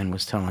 as Dan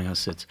was telling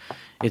us,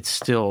 it's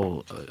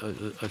still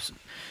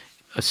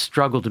a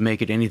struggle to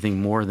make it anything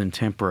more than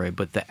temporary.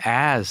 But the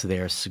as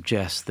there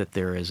suggests that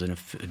there is a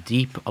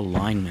deep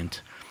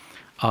alignment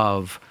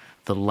of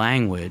the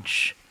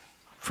language,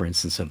 for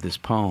instance, of this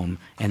poem,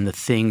 and the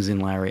things in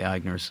Larry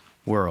Eigner's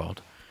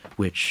world,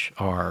 which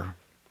are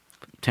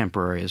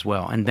temporary as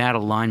well. And that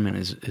alignment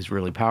is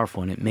really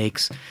powerful, and it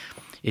makes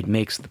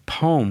the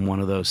poem one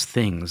of those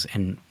things,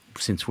 and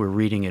since we're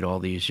reading it all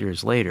these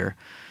years later,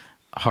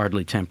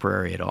 hardly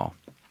temporary at all.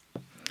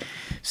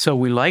 So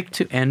we like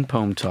to end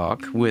Poem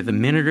Talk with a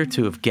minute or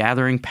two of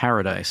Gathering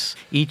Paradise.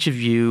 Each of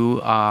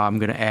you, I'm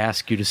going to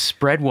ask you to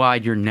spread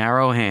wide your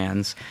narrow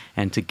hands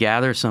and to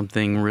gather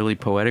something really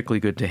poetically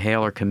good to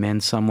hail or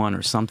commend someone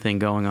or something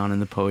going on in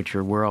the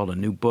poetry world, a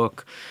new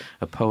book,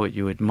 a poet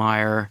you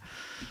admire,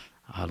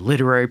 a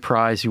literary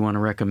prize you want to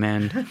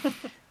recommend.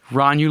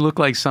 Ron, you look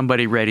like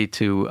somebody ready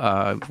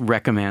to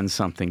recommend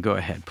something. Go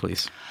ahead,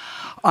 please.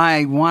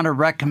 I want to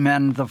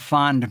recommend The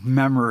Fond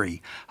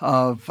Memory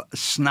of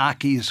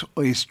Snocky's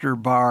Oyster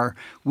Bar,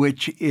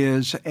 which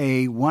is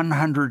a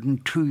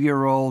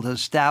 102-year-old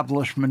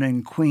establishment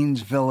in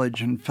Queens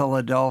Village in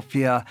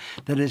Philadelphia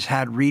that has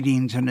had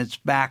readings in its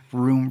back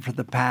room for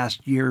the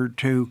past year or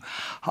two.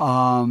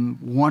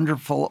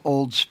 Wonderful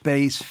old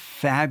space,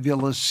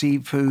 fabulous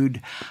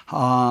seafood.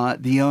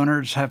 The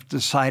owners have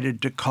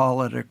decided to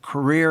call it a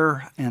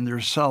career, and they're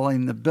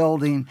selling the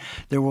building.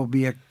 There will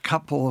be a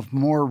couple of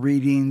more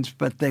readings,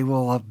 but they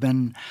will have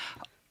been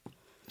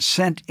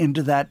sent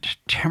into that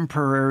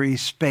temporary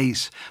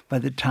space by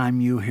the time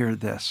you hear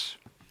this.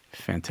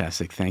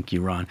 Fantastic. Thank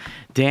you, Ron.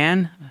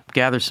 Dan,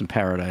 gather some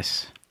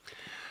paradise.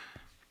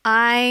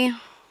 I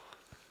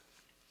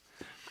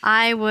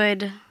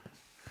would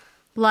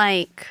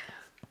like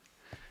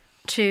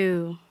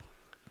to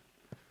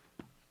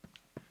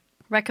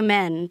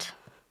recommend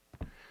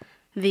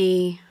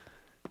the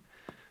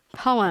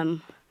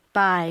poem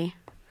by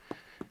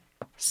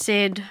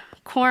Sid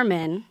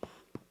Corman.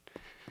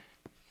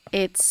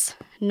 It's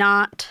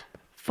not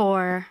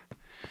for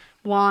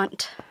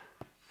want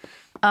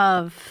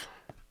of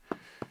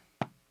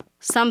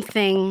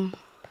something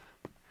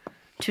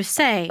to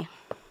say,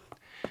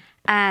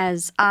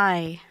 as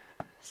I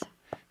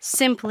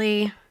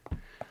simply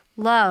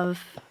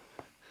love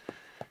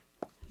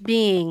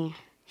being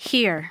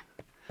here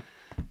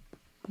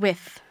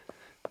with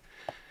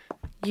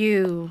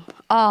you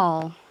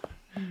all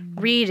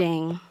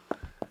reading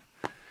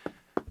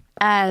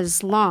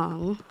as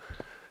long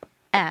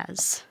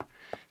as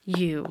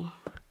you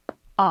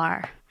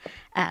are,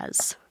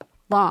 as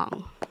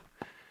long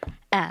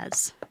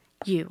as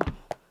you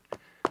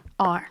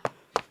are.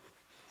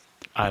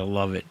 I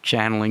love it.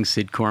 Channeling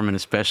Sid Corman,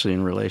 especially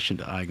in relation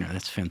to Aigner.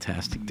 That's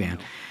fantastic, Dan.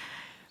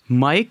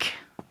 Mike,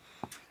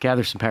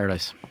 Gather Some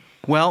Paradise.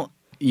 Well,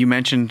 you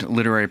mentioned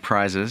literary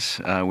prizes,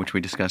 which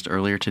we discussed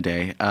earlier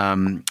today.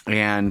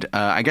 And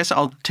I guess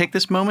I'll take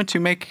this moment to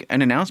make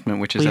an announcement,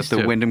 which is Please that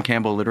the do. Wyndham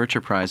Campbell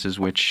Literature Prizes,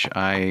 which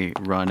I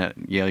run at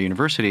Yale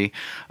University,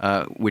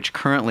 which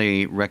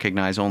currently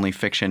recognize only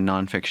fiction,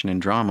 nonfiction,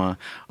 and drama,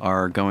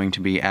 are going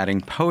to be adding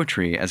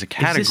poetry as a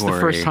category. Is this the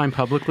first time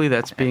publicly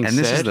that's being And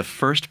said? this is the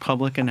first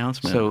public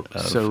announcement.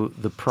 So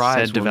the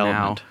prize said will now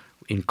development.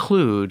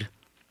 include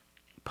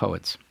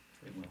poets.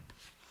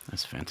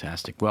 That's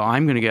fantastic. Well,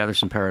 I'm going to gather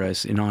some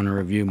paradise in honor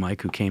of you,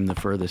 Mike, who came the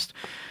furthest.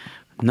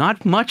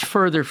 Not much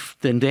further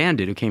than Dan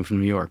did, who came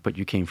from New York, but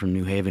you came from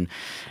New Haven.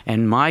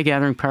 And my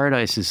gathering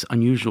paradise is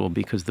unusual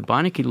because the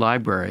Beinecke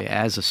Library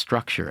as a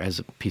structure, as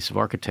a piece of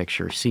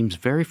architecture, seems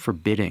very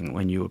forbidding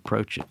when you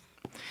approach it.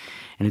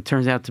 And it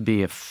turns out to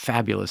be a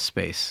fabulous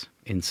space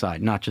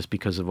inside, not just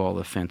because of all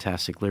the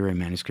fantastic literary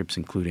manuscripts,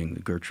 including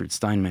the Gertrude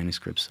Stein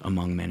manuscripts,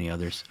 among many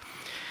others.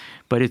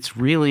 But it's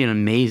really an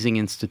amazing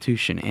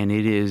institution, and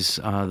it is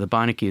the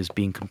Beinecke is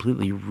being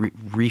completely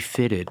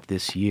refitted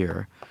this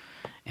year.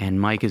 And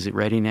Mike, is it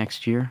ready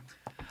next year?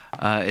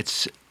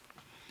 It's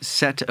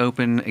set to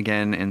open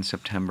again in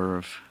September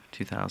of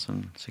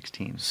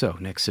 2016. So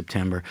next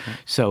September.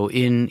 So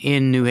in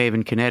New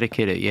Haven,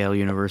 Connecticut, at Yale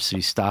University,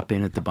 stop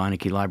in at the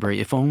Beinecke Library,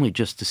 if only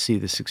just to see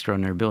this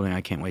extraordinary building.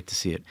 I can't wait to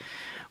see it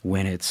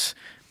when it's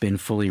been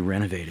fully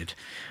renovated.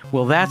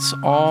 Well, that's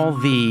all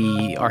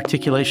the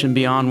articulation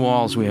beyond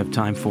walls we have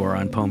time for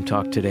on Poem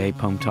Talk today.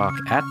 Poem Talk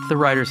at the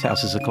Writers'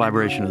 House is a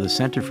collaboration of the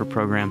Center for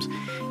Programs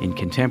in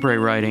Contemporary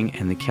Writing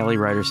and the Kelly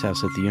Writers'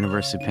 House at the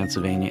University of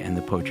Pennsylvania and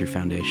the Poetry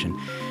Foundation.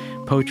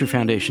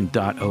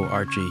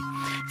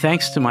 poetryfoundation.org.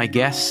 Thanks to my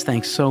guests.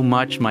 Thanks so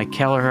much, Mike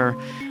Kelleher,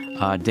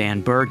 Dan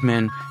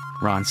Bergman,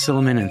 Ron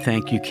Silliman, and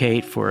thank you,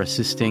 Kate, for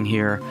assisting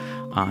here.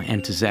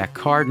 And to Zach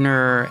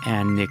Gardner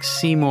and Nick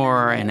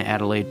Seymour and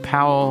Adelaide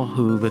Powell,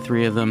 who the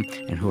three of them,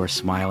 and who are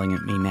smiling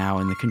at me now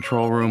in the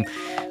control room,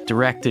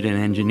 directed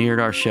and engineered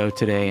our show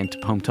today, and to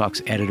Poem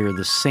Talk's editor,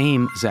 the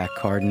same Zach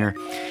Gardner.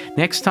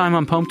 Next time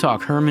on Poem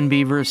Talk, Herman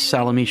Beavers,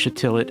 Salamisha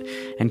Tillett,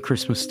 and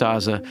Chris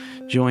Mustaza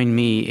join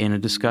me in a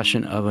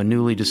discussion of a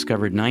newly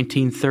discovered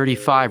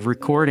 1935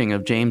 recording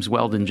of James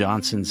Weldon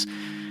Johnson's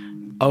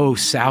Oh,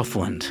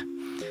 Southland.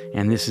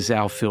 And this is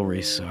Al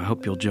Filreis, so I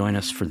hope you'll join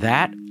us for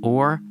that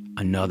or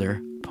another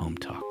Poem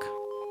Talk.